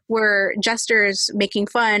were jesters making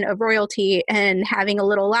fun of royalty and having a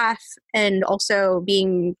little laugh, and also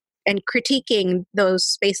being and critiquing those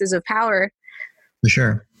spaces of power. For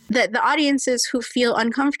sure. That the audiences who feel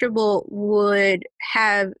uncomfortable would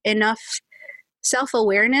have enough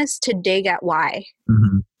self-awareness to dig at why,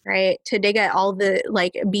 right? To dig at all the,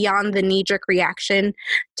 like, beyond the knee-jerk reaction,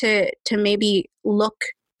 to maybe look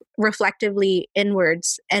reflectively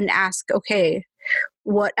inwards and ask, okay,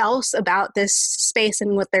 what else about this space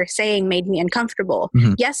and what they're saying made me uncomfortable?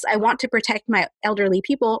 Yes, I want to protect my elderly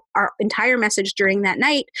people. Our entire message during that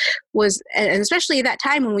night was, and especially that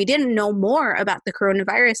time when we didn't know more about the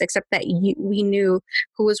coronavirus, except that we knew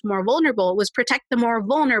who was more vulnerable, was protect the more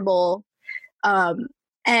vulnerable, and,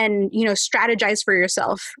 strategize for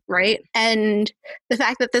yourself, right? And the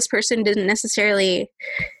fact that this person didn't necessarily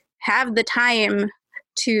have the time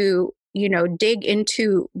to, dig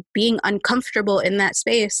into being uncomfortable in that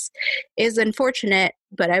space is unfortunate.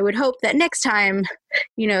 But I would hope that next time,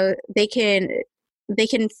 they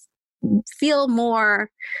can feel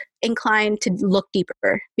more inclined to look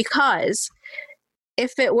deeper, because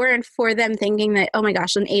if it weren't for them thinking that, oh my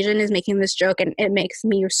gosh, an Asian is making this joke and it makes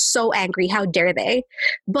me so angry, how dare they?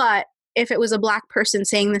 But if it was a Black person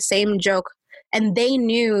saying the same joke and they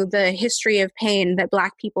knew the history of pain that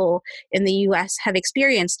Black people in the US have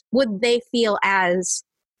experienced, would they feel as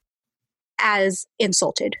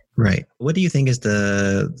insulted? Right. What do you think is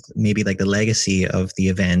maybe the legacy of the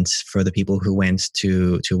event for the people who went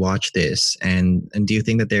to watch this? And do you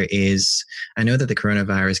think that there is, I know that the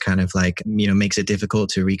coronavirus kind of makes it difficult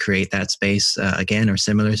to recreate that space again, or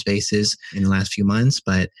similar spaces in the last few months,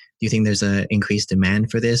 but do you think there's an increased demand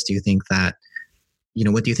for this? Do you think that,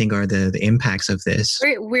 what do you think are the impacts of this?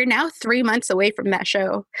 We're now 3 months away from that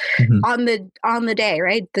show on the day,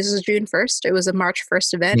 right? This is June 1st. It was a March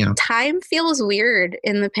 1st event. Yeah. Time feels weird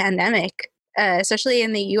in the pandemic, especially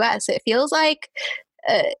in the US. It feels like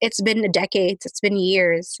it's been decades. It's been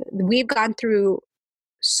years. We've gone through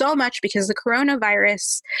so much because the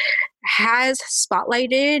coronavirus has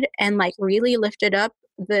spotlighted and really lifted up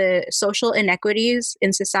the social inequities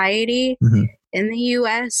in society in the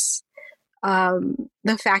US.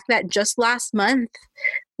 The fact that just last month,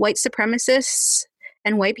 white supremacists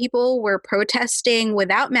and white people were protesting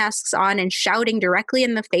without masks on and shouting directly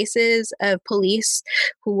in the faces of police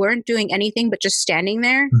who weren't doing anything but just standing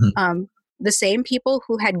there. the same people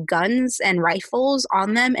who had guns and rifles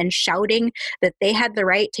on them and shouting that they had the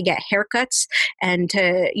right to get haircuts and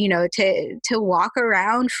to walk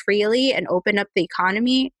around freely and open up the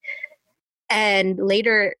economy. And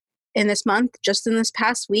later in this month, just in this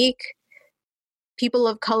past week, people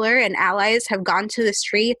of color and allies have gone to the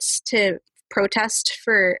streets to protest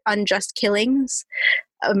for unjust killings,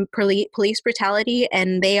 police brutality,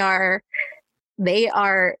 and they are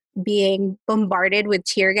being bombarded with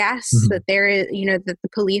tear gas. That there is, that the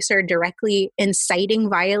police are directly inciting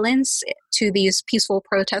violence to these peaceful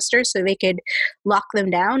protesters so they could lock them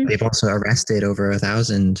down. They've also arrested over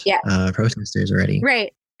 1,000 protesters already.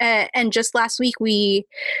 Right. And just last week, we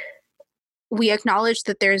acknowledged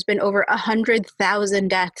that there's been over 100,000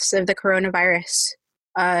 deaths of the coronavirus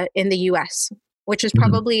in the U.S., which is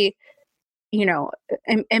probably,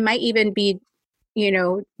 it might even be,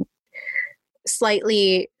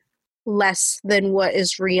 slightly less than what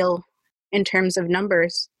is real in terms of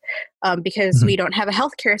numbers, because we don't have a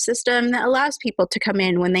healthcare system that allows people to come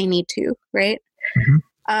in when they need to, right?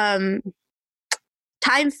 Time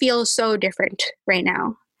feels so different right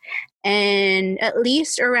now. And at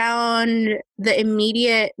least around the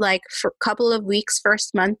immediate, for a couple of weeks,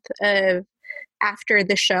 first month of after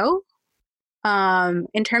the show,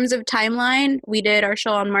 in terms of timeline, we did our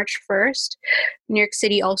show on March 1st. New York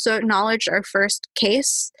City also acknowledged our first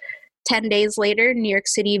case. 10 days later, New York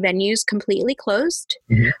City venues completely closed.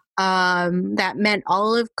 That meant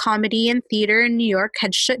all of comedy and theater in New York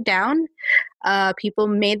had shut down. People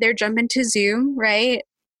made their jump into Zoom, right?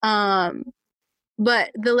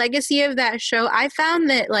 But the legacy of that show, I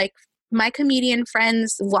found that my comedian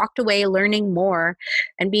friends walked away learning more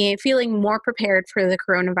and feeling more prepared for the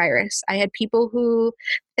coronavirus. I had people who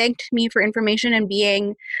thanked me for information and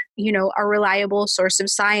being, a reliable source of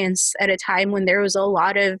science at a time when there was a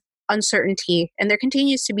lot of uncertainty, and there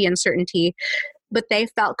continues to be uncertainty, but they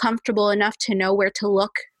felt comfortable enough to know where to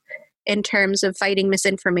look in terms of fighting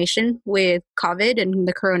misinformation with COVID and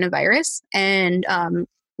the coronavirus, and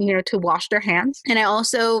to wash their hands. And I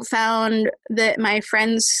also found that my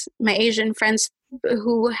Asian friends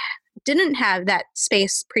who didn't have that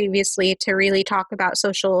space previously to really talk about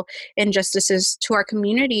social injustices to our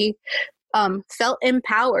community, felt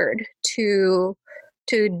empowered to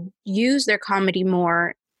use their comedy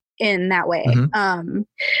more in that way. And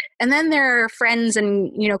then there are friends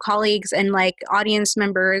and, colleagues and audience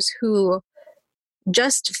members who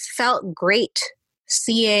just felt great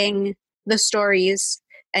seeing the stories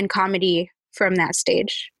and comedy from that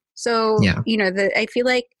stage. So, I feel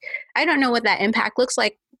like I don't know what that impact looks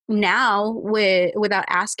like now without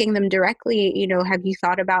asking them directly, have you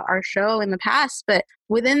thought about our show in the past? But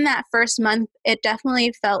within that first month, it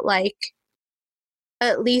definitely felt like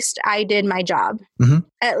at least I did my job.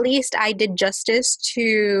 At least I did justice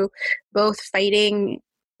to both fighting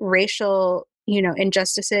racial,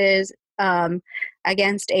 injustices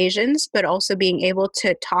against Asians, but also being able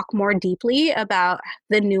to talk more deeply about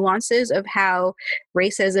the nuances of how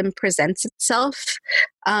racism presents itself,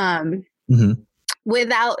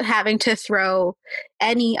 without having to throw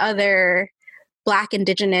any other Black,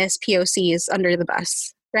 Indigenous POCs under the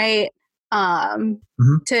bus, right?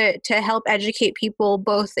 To help educate people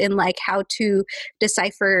both in how to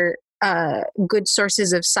decipher good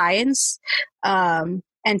sources of science,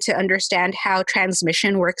 and to understand how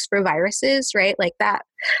transmission works for viruses, right? That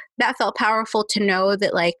felt powerful to know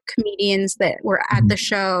that comedians that were at the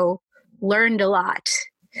show learned a lot.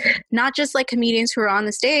 Not just comedians who were on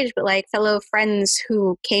the stage, but fellow friends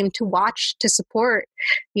who came to watch, to support,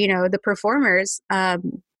 the performers.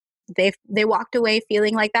 They walked away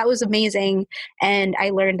feeling like that was amazing, and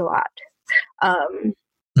I learned a lot.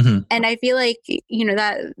 And I feel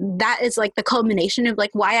that is the culmination of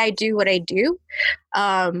why I do what I do.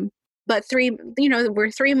 But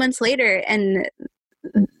we're 3 months later, and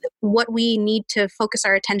what we need to focus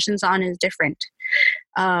our attentions on is different.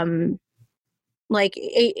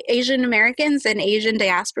 Asian Americans and Asian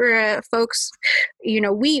diaspora folks,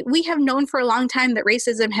 we have known for a long time that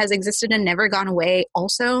racism has existed and never gone away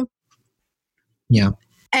also. Yeah.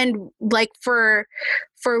 And for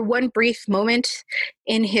one brief moment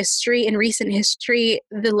in recent history,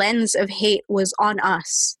 the lens of hate was on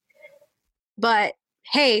us. But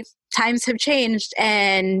hey, times have changed,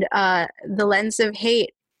 and the lens of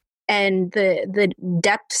hate and the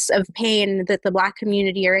depths of pain that the Black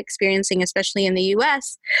community are experiencing, especially in the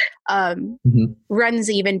U.S., runs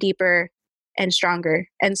even deeper and stronger.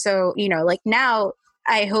 And so, now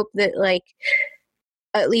I hope that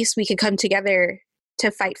at least we could come together to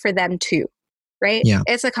fight for them too. right? Yeah.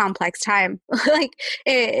 It's a complex time. Like,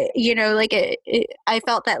 I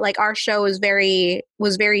felt that like our show was very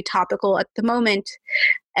topical at the moment,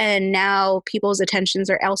 and now people's attentions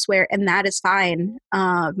are elsewhere, and that is fine.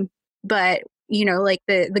 But like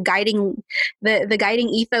the guiding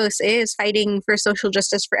ethos is fighting for social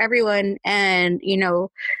justice for everyone, and Mhm.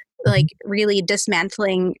 like really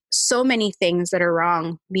dismantling so many things that are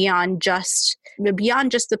wrong beyond just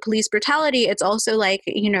the police brutality. It's also like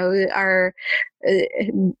our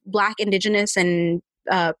Black, Indigenous, and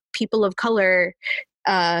people of color,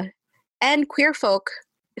 and queer folk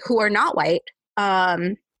who are not white.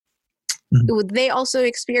 Mhm. They also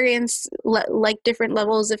experience like different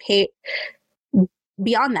levels of hate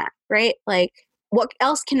beyond that, right? Like, what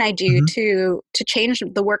else can I do Mhm. to change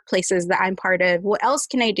the workplaces that I'm part of? What else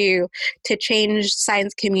can I do to change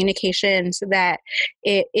science communication so that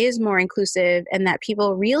it is more inclusive and that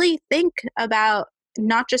people really think about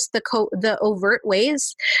not just the overt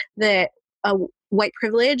ways that white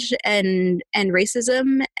privilege and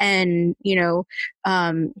racism and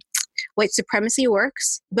white supremacy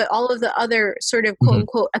works, but all of the other sort of quote Mhm.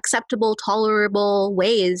 unquote acceptable, tolerable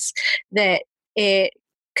ways that it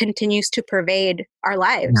continues to pervade our Yeah.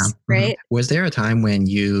 lives, Mhm. right? Was there a time when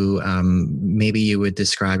you maybe you would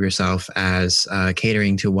describe yourself as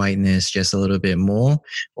catering to whiteness just a little bit more,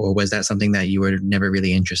 or was that something that you were never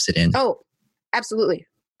really interested in? Oh, absolutely.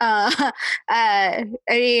 I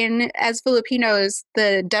mean, as Filipinos,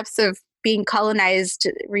 the depths of being colonized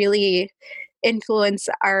really influence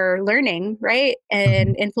our learning, right? Mhm.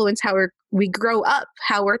 And influence how we grow up,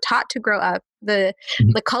 how we're taught to grow up. Mhm.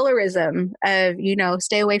 The colorism of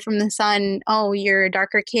stay away from the sun. Oh, you're a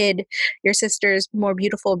darker kid. Your sister's more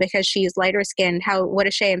beautiful because she's lighter skinned. What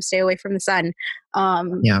a shame. Stay away from the sun.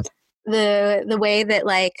 Um, Yeah. the way that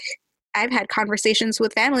like I've had conversations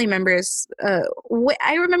with family members.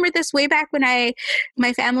 I remember this way back when my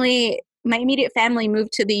immediate family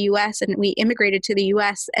moved to the U.S. and we immigrated to the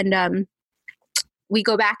U.S. and we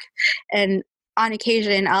go back, and on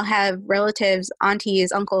occasion I'll have relatives,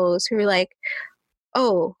 aunties, uncles who are like,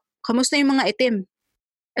 "Oh, kamusta yung mga itim?"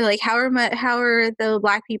 Or like, how are the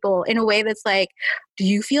Black people? In a way that's like, "Do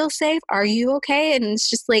you feel safe? Are you okay?" And it's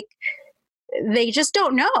just like they just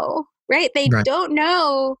don't know, right? They Right. don't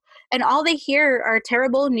know. And all they hear are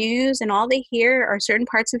terrible news, and all they hear are certain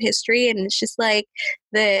parts of history. And it's just like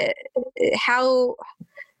the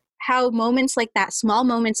how moments like that, small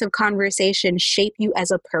moments of conversation, shape you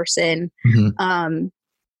as a person. Mhm. Um,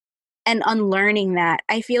 and unlearning that,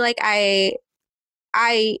 I feel like I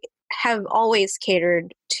have always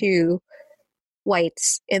catered to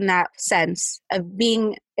whites in that sense of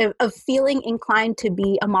feeling inclined to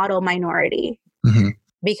be a model minority, Mhm.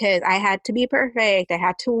 because I had to be perfect. I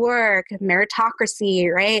had to work, meritocracy,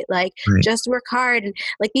 right? Like Right. just work hard. And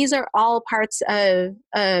like these are all parts of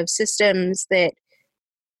systems that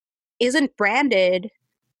isn't branded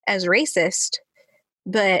as racist,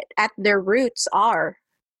 but at their roots are,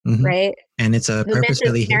 Mhm. right? And it's The myth of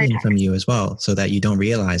purposefully hidden from meritocracy. you as well, so that you don't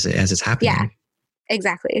realize it as it's Yeah, happening.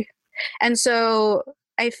 exactly. And so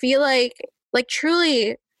I feel like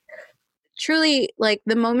truly like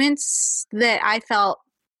the moments that I felt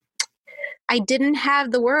I didn't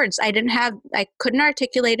have the words. I couldn't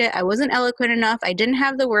articulate it. I wasn't eloquent enough. I didn't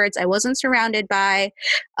have the words. I wasn't surrounded by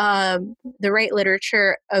the right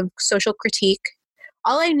literature of social critique.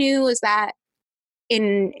 All I knew was that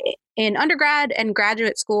in undergrad and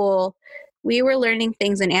graduate school, we were learning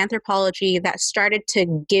things in anthropology that started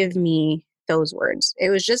to give me those words. It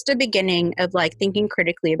was just a beginning of like thinking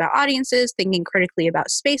critically about audiences, thinking critically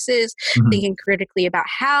about spaces, Mhm. thinking critically about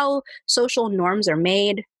how social norms are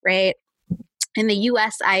made, right? In the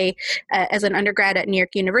US, as an undergrad at New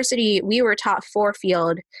York University, we were taught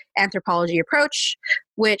four-field anthropology approach,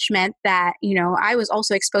 which meant that, I was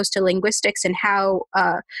also exposed to linguistics and how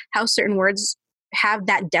certain words have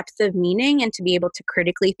that depth of meaning and to be able to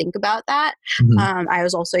critically think about that. Mhm. I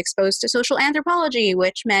was also exposed to social anthropology,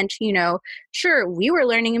 which meant, sure, we were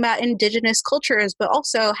learning about indigenous cultures, but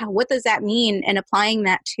also what does that mean, and applying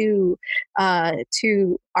that to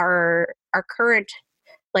our current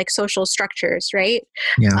like social structures, right?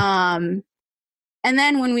 Yeah. Um, and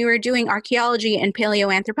then when we were doing archaeology and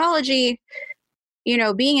paleoanthropology,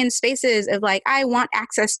 being in spaces of like, I want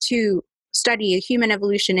access to study human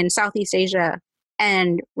evolution in Southeast Asia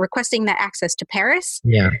and requesting that access to Paris,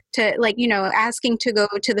 Yeah. to like, asking to go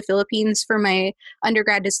to the Philippines for my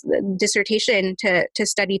undergrad dissertation to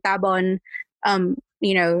study Tabon,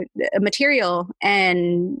 material,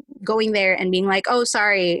 and going there and being like, oh,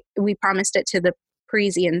 sorry, we promised it to the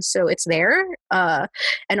Parisians, so it's there.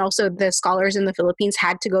 And also the scholars in the Philippines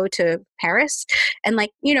had to go to Paris. And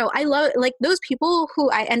like, I love like those people who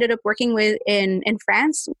I ended up working with in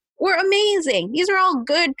France were amazing. These are all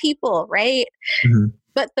good people, right? Mm-hmm.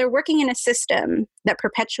 But they're working in a system that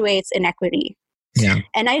perpetuates inequity. Yeah.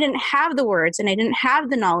 And I didn't have the words and I didn't have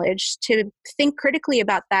the knowledge to think critically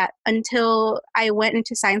about that until I went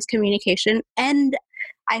into science communication and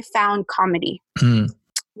I found comedy. Mm.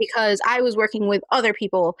 Because I was working with other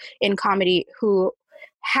people in comedy who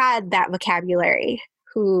had that vocabulary,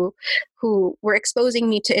 who were exposing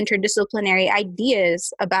me to interdisciplinary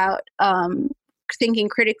ideas about thinking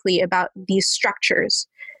critically about these structures,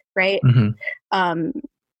 right? Mm-hmm.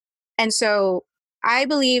 And so I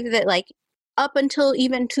believe that like up until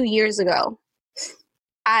even 2 years ago,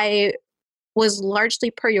 I was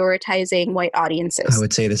largely prioritizing white audiences. I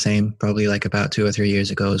would say the same, probably like about 2 or 3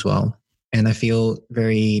 years ago as well. And I feel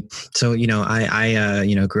very, so,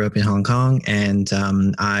 I grew up in Hong Kong, and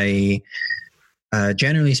I,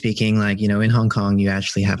 generally speaking, like, in Hong Kong, you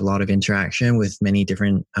actually have a lot of interaction with many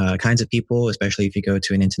different kinds of people, especially if you go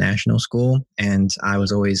to an international school. And I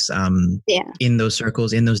was always in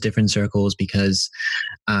those different circles, because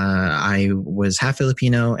I was half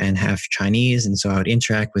Filipino and half Chinese. And so I would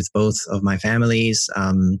interact with both of my families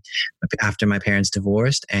after my parents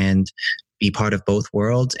divorced, and be part of both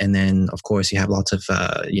worlds. And then, of course, you have lots of,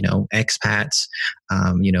 expats,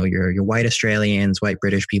 your white Australians, white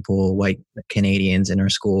British people, white Canadians in our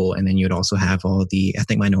school. And then you would also have all the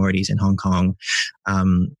ethnic minorities in Hong Kong,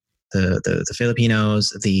 the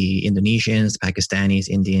Filipinos, the Indonesians, the Pakistanis,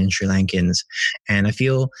 Indians, Sri Lankans. And I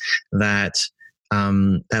feel that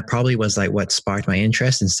that probably was like what sparked my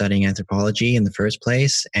interest in studying anthropology in the first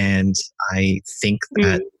place. And I think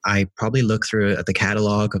that I probably looked through the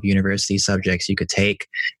catalog of university subjects you could take,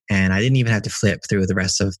 and I didn't even have to flip through the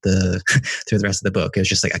rest of the book. It was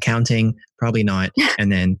just like accounting, probably not,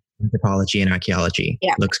 and then anthropology and archaeology.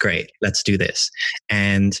 Yeah. Looks great. Let's do this.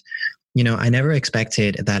 And I never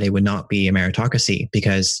expected that it would not be a meritocracy,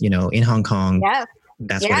 because in Hong Kong,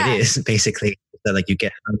 that's what it is basically. So like you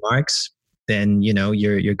get marks, then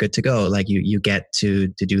you're good to go. Like you get to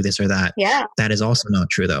do this or that. Yeah. That is also not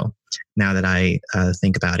true, though, now that I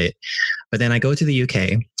think about it. But then I go to the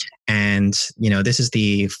UK, and this is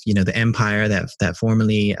the empire that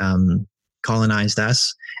formerly colonized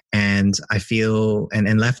us, and I feel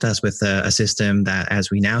and left us with a system that,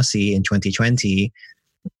 as we now see in 2020,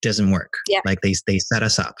 doesn't work. Yeah. Like they set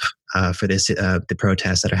us up for this the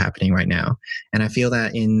protests that are happening right now. And I feel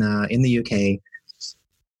that in the UK,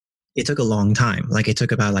 it took a long time. Like it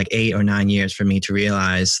took about like 8 or 9 years for me to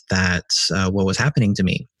realize that what was happening to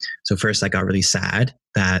me. So first I got really sad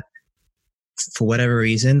that for whatever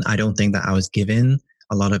reason, I don't think that I was given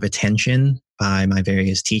a lot of attention by my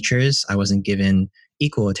various teachers. I wasn't given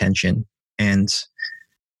equal attention. And,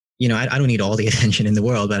 I don't need all the attention in the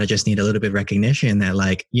world, but I just need a little bit of recognition that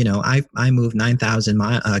like, I moved 9,000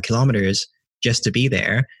 kilometers just to be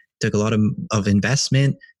there. Took a lot of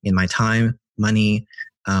investment in my time, money,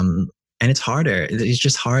 and it's harder. It's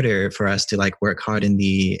just harder for us to like work hard in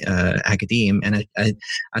the academe. And I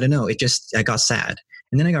don't know. I got sad,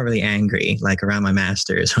 and then I got really angry, like around my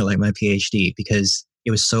master's or like my PhD, because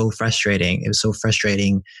it was so frustrating. It was so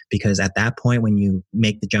frustrating because at that point, when you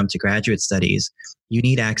make the jump to graduate studies, you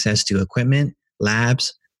need access to equipment,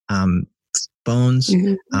 labs, phones.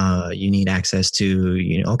 You need access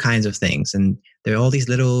to all kinds of things, and there are all these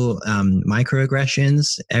little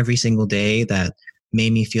microaggressions every single day that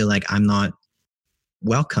made me feel like I'm not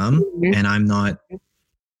welcome and I'm not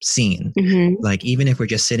seen. Like even if we're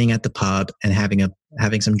just sitting at the pub and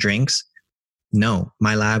having some drinks, no,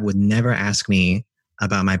 my lab would never ask me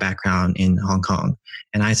about my background in Hong Kong.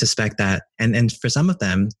 And I suspect that, and for some of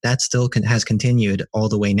them, that still has continued all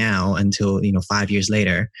the way now until 5 years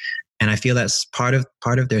later. And I feel that's part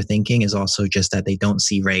of their thinking is also just that they don't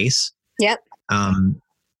see race. Yep.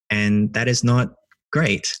 And that is not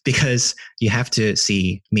great, because you have to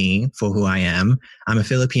see me for who I am. I'm a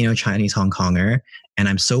Filipino Chinese Hong Konger, and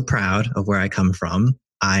I'm so proud of where I come from.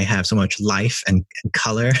 I have so much life and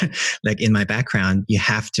color like in my background. You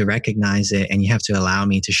have to recognize it, and you have to allow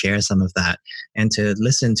me to share some of that and to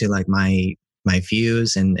listen to like my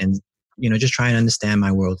views and just try and understand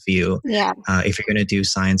my worldview. Yeah. If you're going to do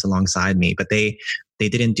science alongside me, but they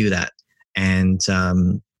didn't do that. And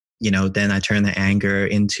then I turned the anger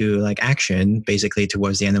into like action, basically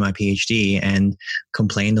towards the end of my PhD, and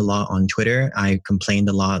complained a lot on Twitter. I complained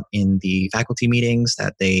a lot in the faculty meetings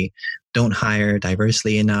that they don't hire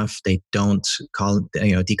diversely enough. They don't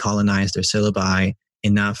decolonize their syllabi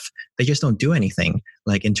enough, they just don't do anything,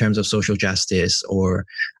 like in terms of social justice or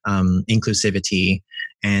inclusivity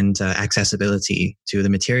and accessibility to the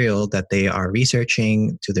material that they are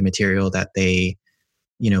researching, to the material that they,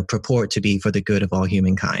 purport to be for the good of all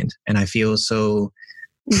humankind. And I feel so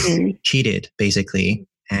cheated, basically.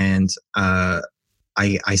 And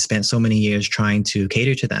I spent so many years trying to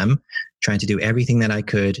cater to them, trying to do everything that I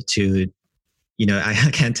could to, I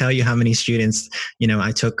can't tell you how many students,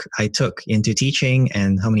 I took into teaching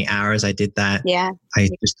and how many hours I did that. Yeah. I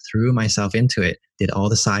just threw myself into it, did all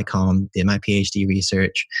the SciComm, did my PhD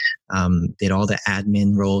research, did all the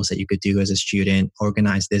admin roles that you could do as a student,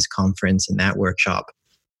 organized this conference and that workshop.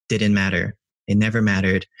 Didn't matter. It never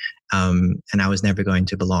mattered. And I was never going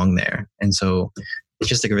to belong there. And so it's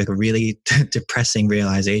just like a really depressing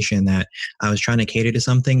realization that I was trying to cater to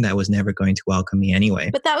something that was never going to welcome me anyway.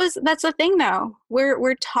 But that's the thing though.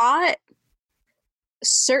 We're taught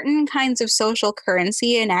certain kinds of social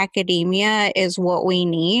currency in academia is what we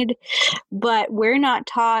need, but we're not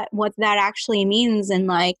taught what that actually means and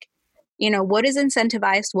like, what is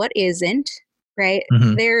incentivized, what isn't, right?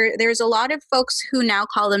 Mm-hmm. There's a lot of folks who now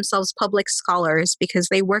call themselves public scholars because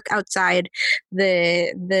they work outside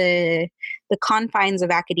the confines of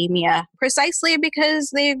academia, precisely because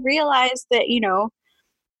they realize that,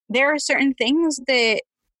 there are certain things that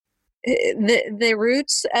the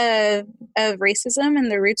roots of racism and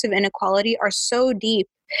the roots of inequality are so deep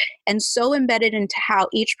and so embedded into how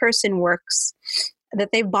each person works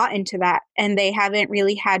that they've bought into that, and they haven't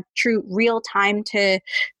really had true real time to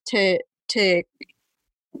to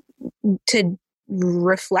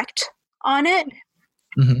reflect on it.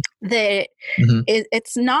 Mm-hmm. That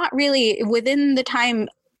it's not really within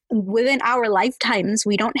our lifetimes.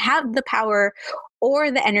 We don't have the power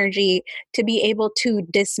or the energy to be able to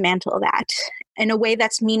dismantle that in a way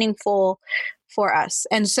that's meaningful for us.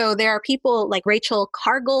 And so there are people like Rachel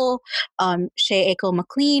Cargill, Shea Akel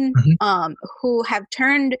McLean, who have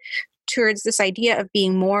turned towards this idea of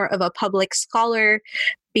being more of a public scholar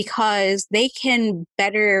because they can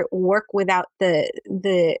better work without the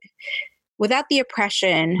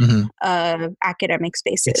oppression of academic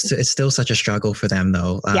spaces. It's still such a struggle for them,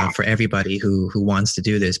 though, for everybody who wants to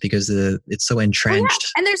do this, because it's so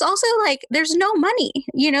entrenched. And there's also there's no money.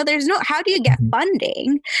 How do you get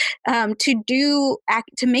funding to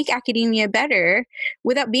make academia better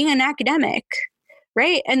without being an academic?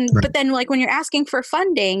 Right. But then when you're asking for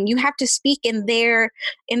funding, you have to speak in their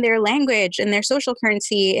language and their social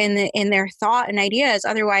currency in their thought and ideas.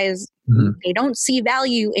 Otherwise, they don't see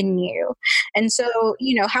value in you. And so,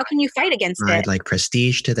 how can you fight against it? Like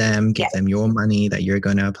prestige to them, give them your money that you're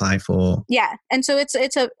going to apply for. Yeah. And so it's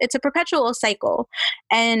a perpetual cycle.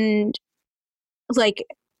 And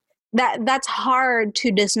that's hard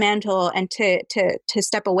to dismantle and to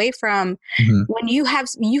step away from when you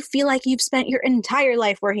feel like you've spent your entire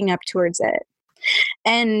life working up towards it.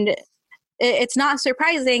 And it's not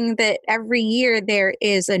surprising that every year there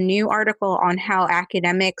is a new article on how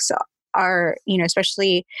academics are,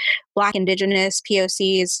 especially Black, Indigenous,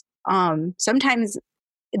 POCs, sometimes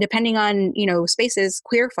depending on, spaces,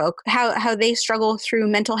 queer folk, how they struggle through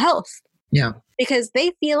mental health. Yeah. Because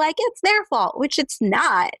they feel like it's their fault, which it's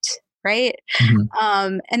not, right?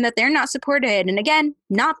 And that they're not supported. And again,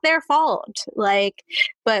 not their fault.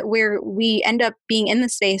 But we end up being in the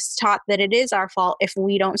space taught that it is our fault if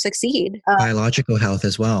we don't succeed. Biological health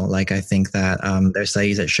as well. I think that there's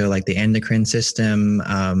studies that show the endocrine system,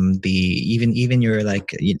 even your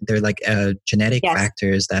they're genetic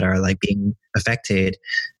factors that are being affected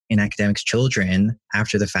in academics' children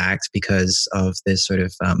after the fact because of this sort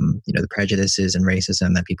of, the prejudices and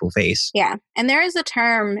racism that people face. Yeah. And there is a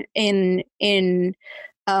term in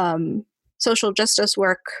social justice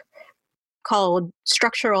work called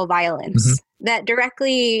structural violence that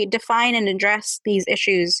directly define and address these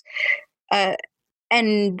issues.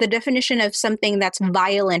 And the definition of something that's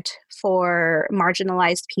violent for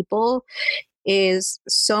marginalized people is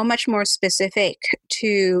so much more specific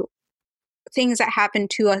to things that happened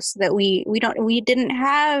to us that we didn't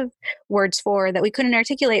have words for, that we couldn't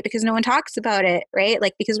articulate because no one talks about it, right?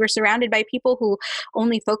 Because we're surrounded by people who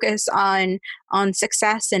only focus on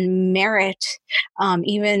success and merit,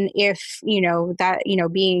 even if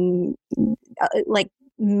being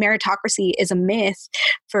meritocracy is a myth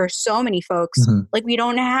for so many folks. We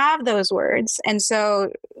don't have those words, and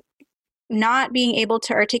so not being able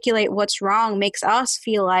to articulate what's wrong makes us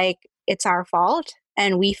feel like it's our fault.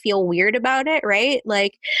 And we feel weird about it, right?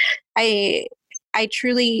 I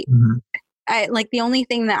truly, the only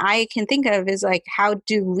thing that I can think of is how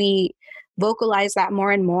do we vocalize that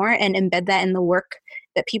more and more and embed that in the work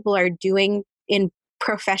that people are doing in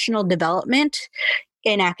professional development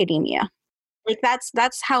in academia. Like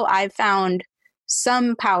that's how I've found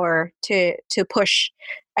some power to push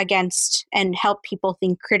against and help people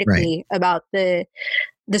think critically about the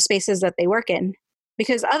spaces that they work in.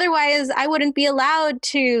 Because otherwise I wouldn't be allowed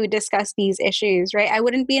to discuss these issues, right? I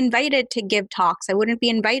wouldn't be invited to give talks. I wouldn't be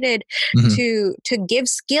invited to give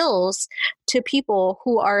skills to people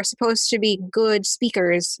who are supposed to be good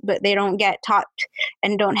speakers, but they don't get taught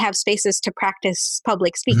and don't have spaces to practice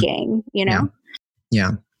public speaking, you know?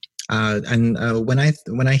 Yeah. And when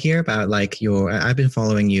I hear about like I've been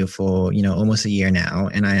following you for almost a year now,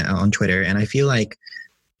 and I on Twitter, and I feel like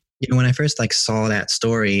when I first like saw that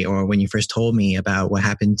story, or when you first told me about what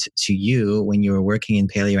happened to you when you were working in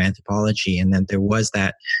paleoanthropology, and then there was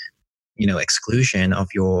that exclusion of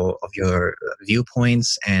your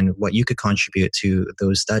viewpoints and what you could contribute to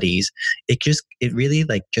those studies, it really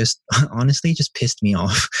like just honestly just pissed me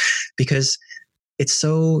off because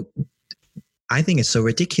I think it's so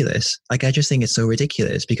ridiculous. Like, I just think it's so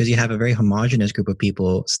ridiculous because you have a very homogenous group of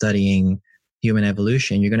people studying human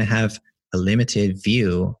evolution. You're going to have a limited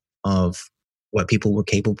view of what people were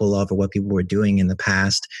capable of or what people were doing in the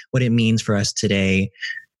past, what it means for us today,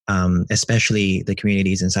 especially the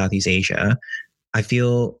communities in Southeast Asia. I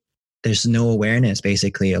feel there's no awareness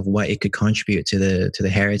basically of what it could contribute to the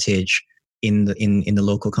heritage in the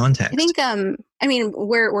local context. I think, I mean,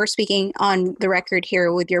 we're speaking on the record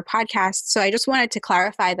here with your podcast, so I just wanted to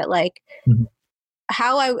clarify that, like,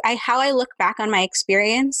 how I look back on my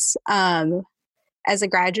experience as a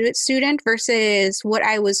graduate student versus what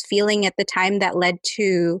I was feeling at the time that led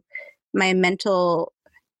to my mental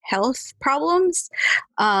health problems.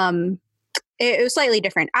 It was slightly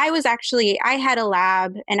different. I had a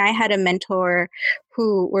lab and I had a mentor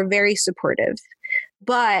who were very supportive,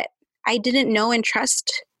 but I didn't know and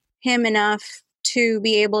trust him enough to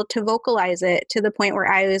be able to vocalize it to the point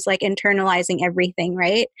where I was like internalizing everything,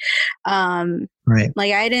 right? Right.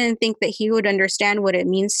 Like, I didn't think that he would understand what it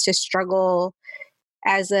means to struggle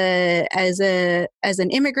as an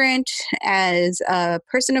immigrant, as a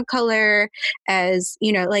person of color, as,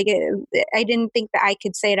 like, I didn't think that I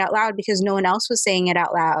could say it out loud because no one else was saying it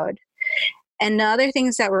out loud. And the other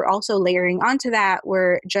things that were also layering onto that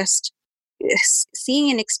were just seeing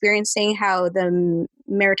and experiencing how the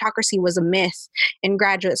meritocracy was a myth in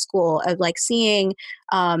graduate school, of like seeing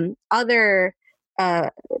other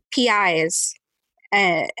PIs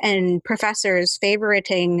and professors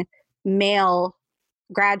favoriting male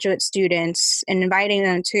graduate students and inviting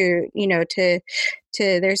them to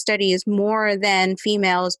their studies more than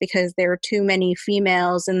females because there are too many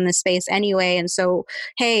females in the space anyway. And so,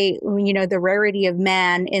 hey, the rarity of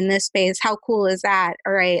man in this space, how cool is that?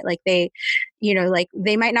 All right. Like, they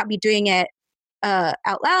might not be doing it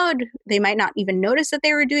out loud. They might not even notice that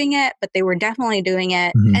they were doing it, but they were definitely doing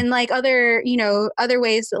it. And like other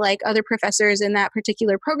ways that like other professors in that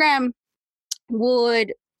particular program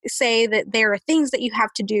would say that there are things that you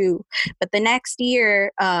have to do, but the next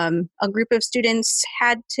year a group of students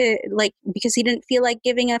had to, like, because he didn't feel like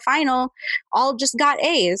giving a final, all just got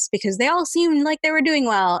A's because they all seemed like they were doing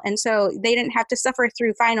well, and so they didn't have to suffer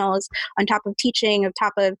through finals on top of teaching, on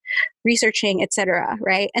top of researching, etc.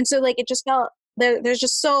 Right? And so, like, it just felt there's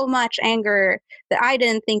just so much anger that I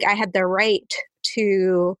didn't think I had the right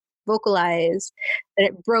to vocalize, that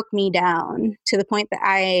it broke me down to the point that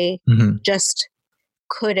I just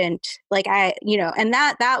couldn't, like, and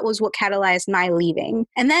that was what catalyzed my leaving.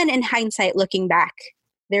 And then in hindsight, looking back,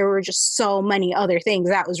 there were just so many other things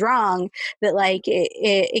that was wrong that, like,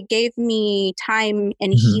 it gave me time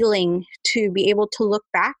and healing to be able to look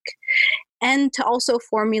back and to also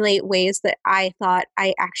formulate ways that I thought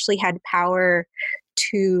I actually had power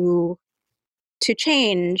to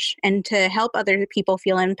change and to help other people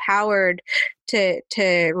feel empowered to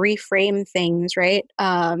reframe things, right?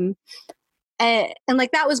 And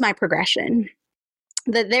like, that was my progression.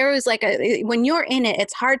 That there was like when you're in it,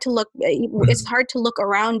 it's hard to look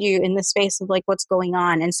around you in the space of like what's going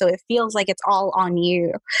on, and so it feels like it's all on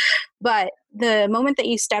you. But the moment that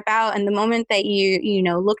you step out, and the moment that you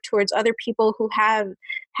look towards other people who have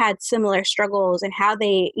had similar struggles and how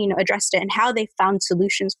they addressed it and how they found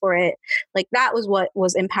solutions for it, like, that was what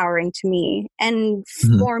was empowering to me. And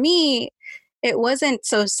for me, it wasn't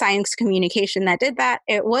science communication that did that.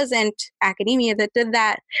 It wasn't academia that did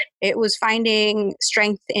that. It was finding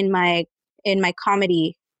strength in my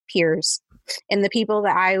comedy peers, in the people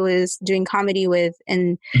that I was doing comedy with,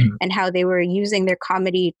 and how they were using their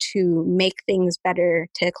comedy to make things better,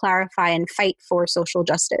 to clarify and fight for social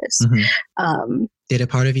justice. Did a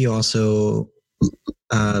part of you also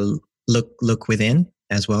look within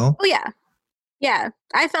as well? Oh yeah.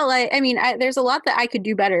 I felt like, there's a lot that I could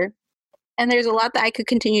do better. and there's a lot that I could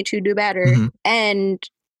continue to do better. And,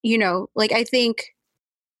 you know, like, I think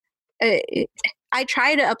I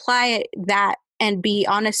try to apply that and be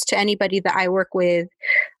honest to anybody that I work with.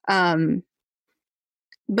 But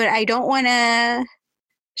I don't want to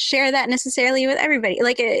share that necessarily with everybody.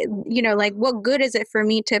 Like, you know, like, what good is it for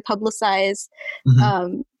me to publicize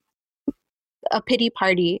a pity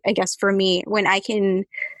party, I guess, for me, when I can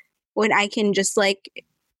just like,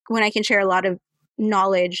 when I can share a lot of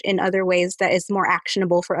knowledge in other ways that is more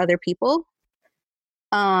actionable for other people.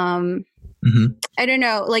 I don't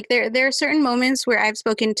know, like, there are certain moments where I've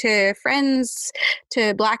spoken to friends,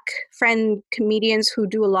 to Black friend comedians who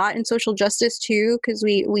do a lot in social justice too, because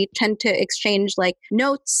we tend to exchange like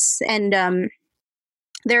notes, and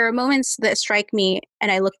there are moments that strike me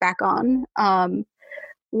and I look back on.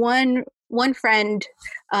 One friend,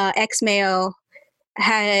 ex-Mayo,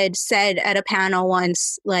 had said at a panel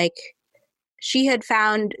once, like, she had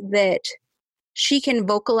found that she can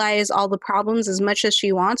vocalize all the problems as much as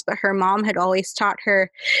she wants, but her mom had always taught her,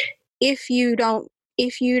 if you don't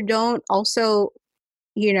also,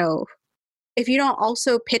 you know, if you don't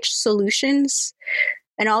also pitch solutions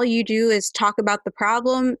and all you do is talk about the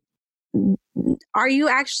problem, are you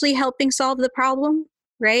actually helping solve the problem?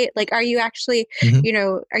 Right? Like, are you actually, you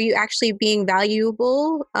know, are you actually being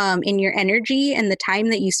valuable in your energy and the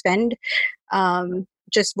time that you spend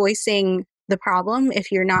just voicing the problem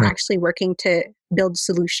if you're not actually working to build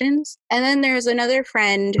solutions? And then there's another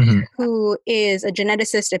friend who is a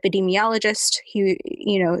geneticist, epidemiologist, who,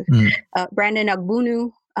 you know, Brandon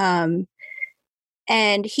Agbunu,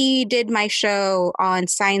 and he did my show on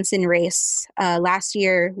science and race last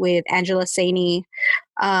year with Angela Saini.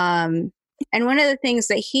 And one of the things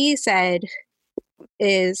that he said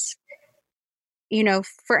is, you know,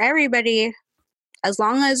 for everybody, as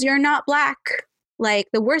long as you're not Black, like,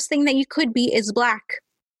 the worst thing that you could be is Black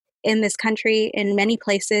in this country, in many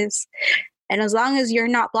places. And as long as you're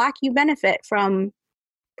not Black, you benefit from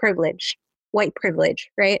privilege, white privilege,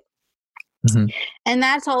 right? And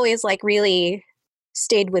that's always like really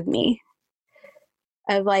stayed with me.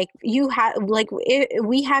 Of like, you have, like,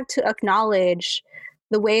 we have to acknowledge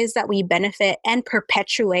the ways that we benefit and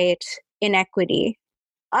perpetuate inequity.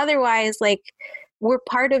 Otherwise, like, we're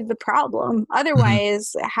part of the problem.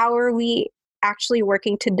 Otherwise, how are we actually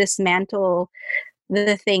working to dismantle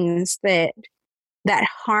the things that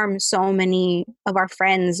harm so many of our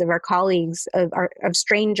friends, of our colleagues, of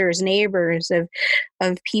strangers, neighbors,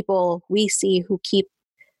 of people we see who keep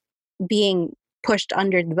being pushed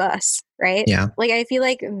under the bus, right? Yeah. Like, I feel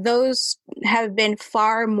like those have been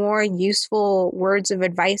far more useful words of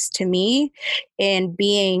advice to me in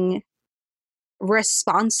being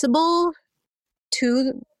responsible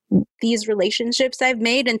to these relationships I've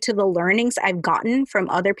made and to the learnings I've gotten from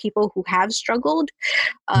other people who have struggled.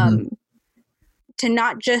 To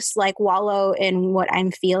not just like wallow in what I'm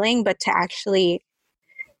feeling, but to actually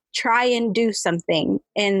try and do something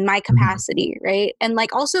in my capacity, right? And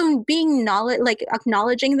like, also being like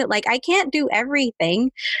acknowledging that, like, I can't do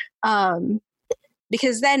everything,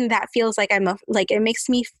 because then that feels like it makes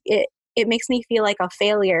me feel like a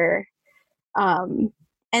failure.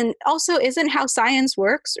 And also isn't how science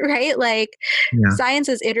works, right? Like, science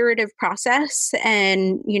is iterative process,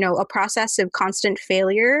 and, you know, a process of constant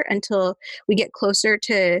failure until we get closer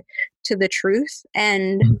to the truth.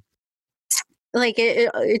 And like,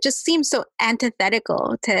 it just seems so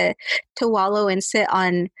antithetical to wallow and sit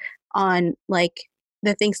on like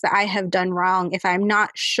the things that I have done wrong if I'm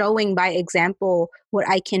not showing by example what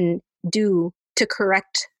I can do to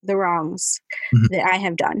correct the wrongs that I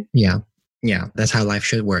have done. Yeah, that's how life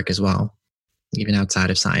should work as well, even outside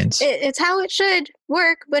of science. It's how it should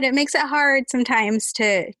work, but it makes it hard sometimes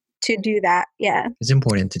to do that. Yeah. It's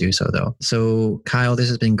important to do so, though. So, Kyle, this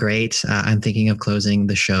has been great. I'm thinking of closing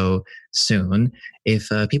the show soon. If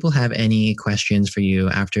people have any questions for you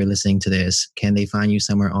after listening to this, can they find you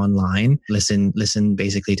somewhere online? Listen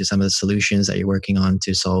basically to some of the solutions that you're working on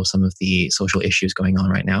to solve some of the social issues going on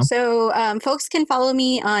right now. So folks can follow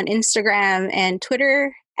me on Instagram and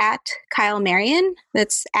Twitter at Kyle Marian.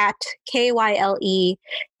 That's at KYLEMARIAN.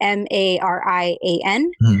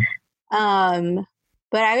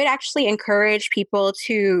 But I would actually encourage people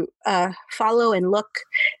to follow and look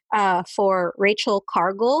for Rachel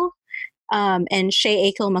Cargill and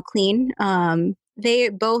Shay Akel McLean. They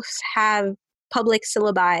both have public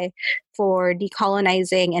syllabi for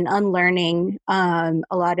decolonizing and unlearning a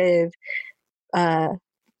lot of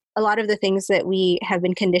the things that we have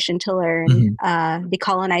been conditioned to learn.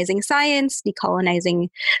 Decolonizing science, decolonizing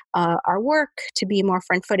our work to be more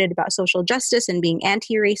front-footed about social justice and being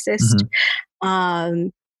anti-racist.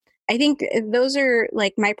 I think those are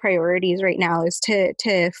like my priorities right now, is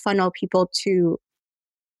to funnel people to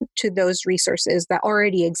those resources that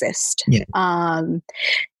already exist. Yeah.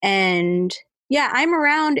 And yeah, I'm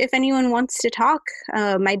around if anyone wants to talk.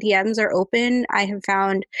 My DMs are open. I have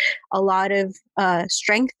found a lot of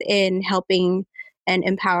strength in helping and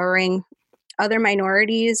empowering other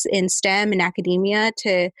minorities in STEM and academia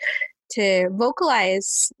to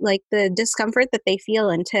vocalize like the discomfort that they feel,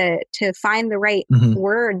 and to find the right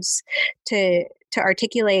words to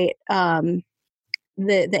articulate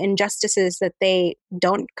the injustices that they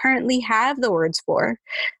don't currently have the words for.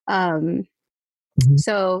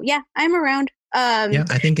 So yeah, I'm around. Yeah,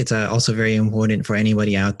 I think it's also very important for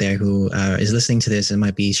anybody out there who is listening to this and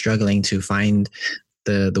might be struggling to find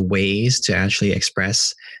the ways to actually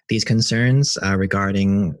express these concerns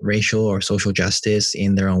regarding racial or social justice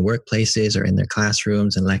in their own workplaces or in their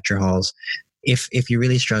classrooms and lecture halls. If you're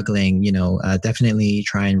really struggling, definitely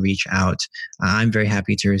try and reach out. I'm very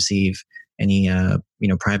happy to receive any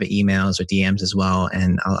private emails or DMs as well,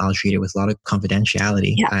 and I'll treat it with a lot of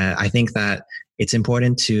confidentiality. Yeah. I think that it's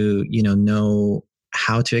important to know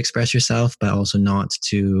how to express yourself, but also not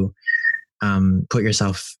to put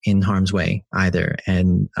yourself in harm's way either.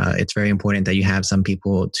 And it's very important that you have some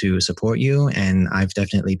people to support you. And I've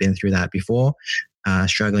definitely been through that before,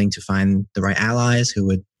 struggling to find the right allies who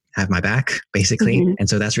would have my back, basically. And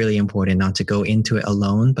so that's really important, not to go into it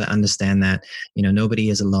alone, but understand that, nobody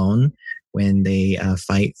is alone when they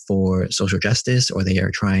fight for social justice or they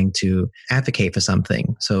are trying to advocate for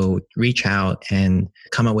something. So reach out and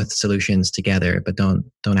come up with solutions together, but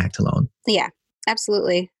don't act alone. Yeah,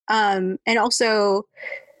 absolutely. And also,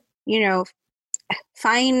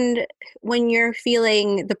 find, when you're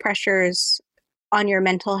feeling the pressures on your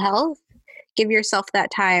mental health, give yourself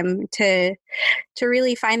that time to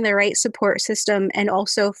really find the right support system, and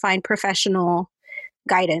also find professional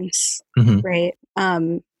guidance, right?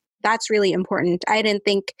 That's really important. I didn't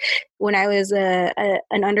think, when I was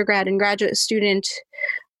an undergrad and graduate student,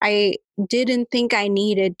 I didn't think I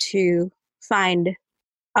needed to find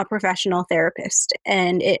a professional therapist,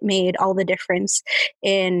 and it made all the difference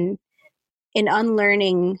in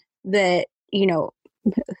unlearning the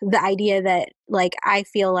idea that like I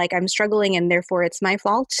feel like I'm struggling and therefore it's my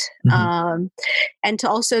fault, and to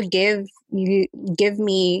also give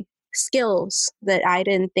me skills that I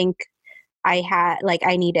didn't think I had, like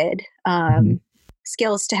I needed,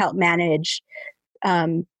 skills to help manage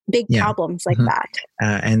big problems like that.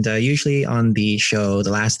 And usually on the show, the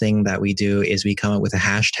last thing that we do is we come up with a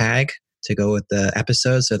hashtag to go with the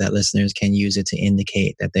episode so that listeners can use it to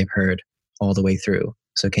indicate that they've heard all the way through.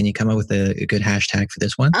 So can you come up with a good hashtag for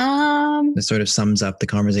this one? That sort of sums up the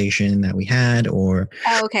conversation that we had, or...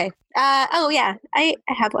 Oh, okay. Yeah, I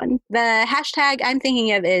have one. The hashtag I'm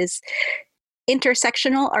thinking of is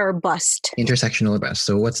intersectional or bust. Intersectional or bust.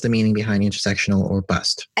 So what's the meaning behind intersectional or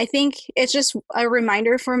bust? I think it's just a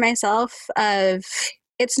reminder for myself of,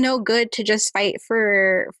 it's no good to just fight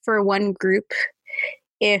for one group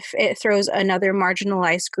if it throws another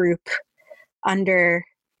marginalized group under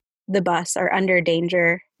the bus or under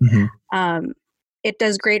danger. It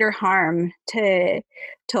does greater harm to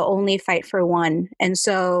only fight for one. And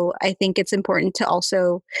so I think it's important to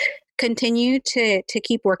also continue to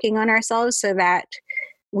keep working on ourselves so that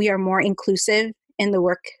we are more inclusive in the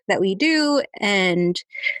work that we do, and,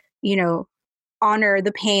 honor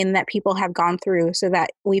the pain that people have gone through so that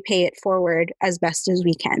we pay it forward as best as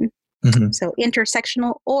we can. So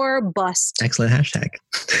intersectional or bust. Excellent hashtag.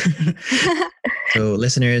 So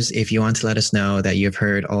listeners, if you want to let us know that you've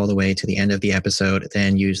heard all the way to the end of the episode,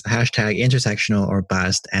 then use the hashtag intersectional or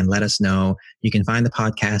bust and let us know. You can find the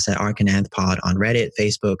podcast at ArcAnthPod on Reddit,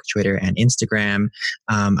 Facebook, Twitter, and Instagram.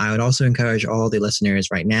 I would also encourage all the listeners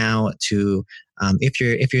right now to, if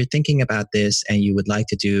you're thinking about this and you would like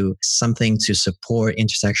to do something to support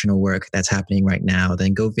intersectional work that's happening right now,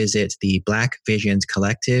 then go visit the Black Visions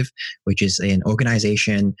Collective, which is an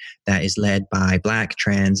organization that is led by Black,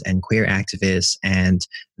 trans, and queer activists. And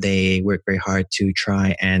they work very hard to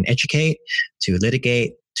try and educate, to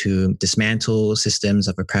litigate, to dismantle systems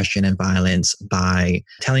of oppression and violence by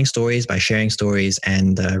telling stories, by sharing stories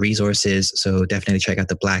and resources. So definitely check out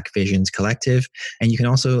the Black Visions Collective. And you can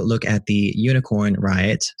also look at the Unicorn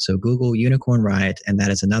Riot. So Google Unicorn Riot, and that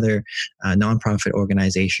is another nonprofit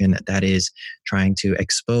organization that is trying to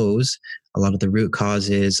expose a lot of the root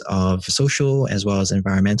causes of social as well as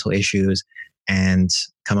environmental issues and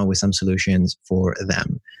come up with some solutions for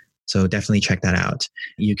them. So definitely check that out.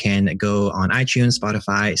 You can go on iTunes,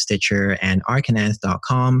 Spotify, Stitcher, and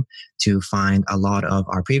arcaneth.com to find a lot of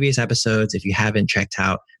our previous episodes if you haven't checked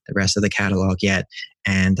out the rest of the catalog yet.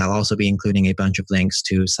 And I'll also be including a bunch of links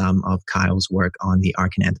to some of Kyle's work on the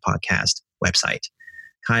Arcaneth podcast website.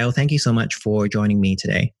 Kyle, thank you so much for joining me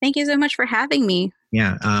today. Thank you so much for having me.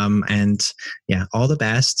 Yeah. All the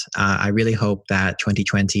best. I really hope that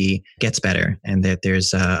 2020 gets better and that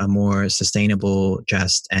there's a more sustainable,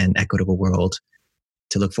 just, and equitable world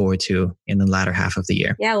to look forward to in the latter half of the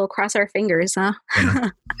year. Yeah, we'll cross our fingers, huh? Yeah.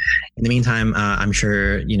 In the meantime, I'm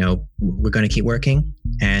sure, we're going to keep working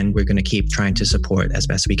and we're going to keep trying to support as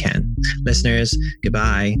best we can. Listeners,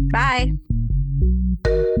 goodbye. Bye.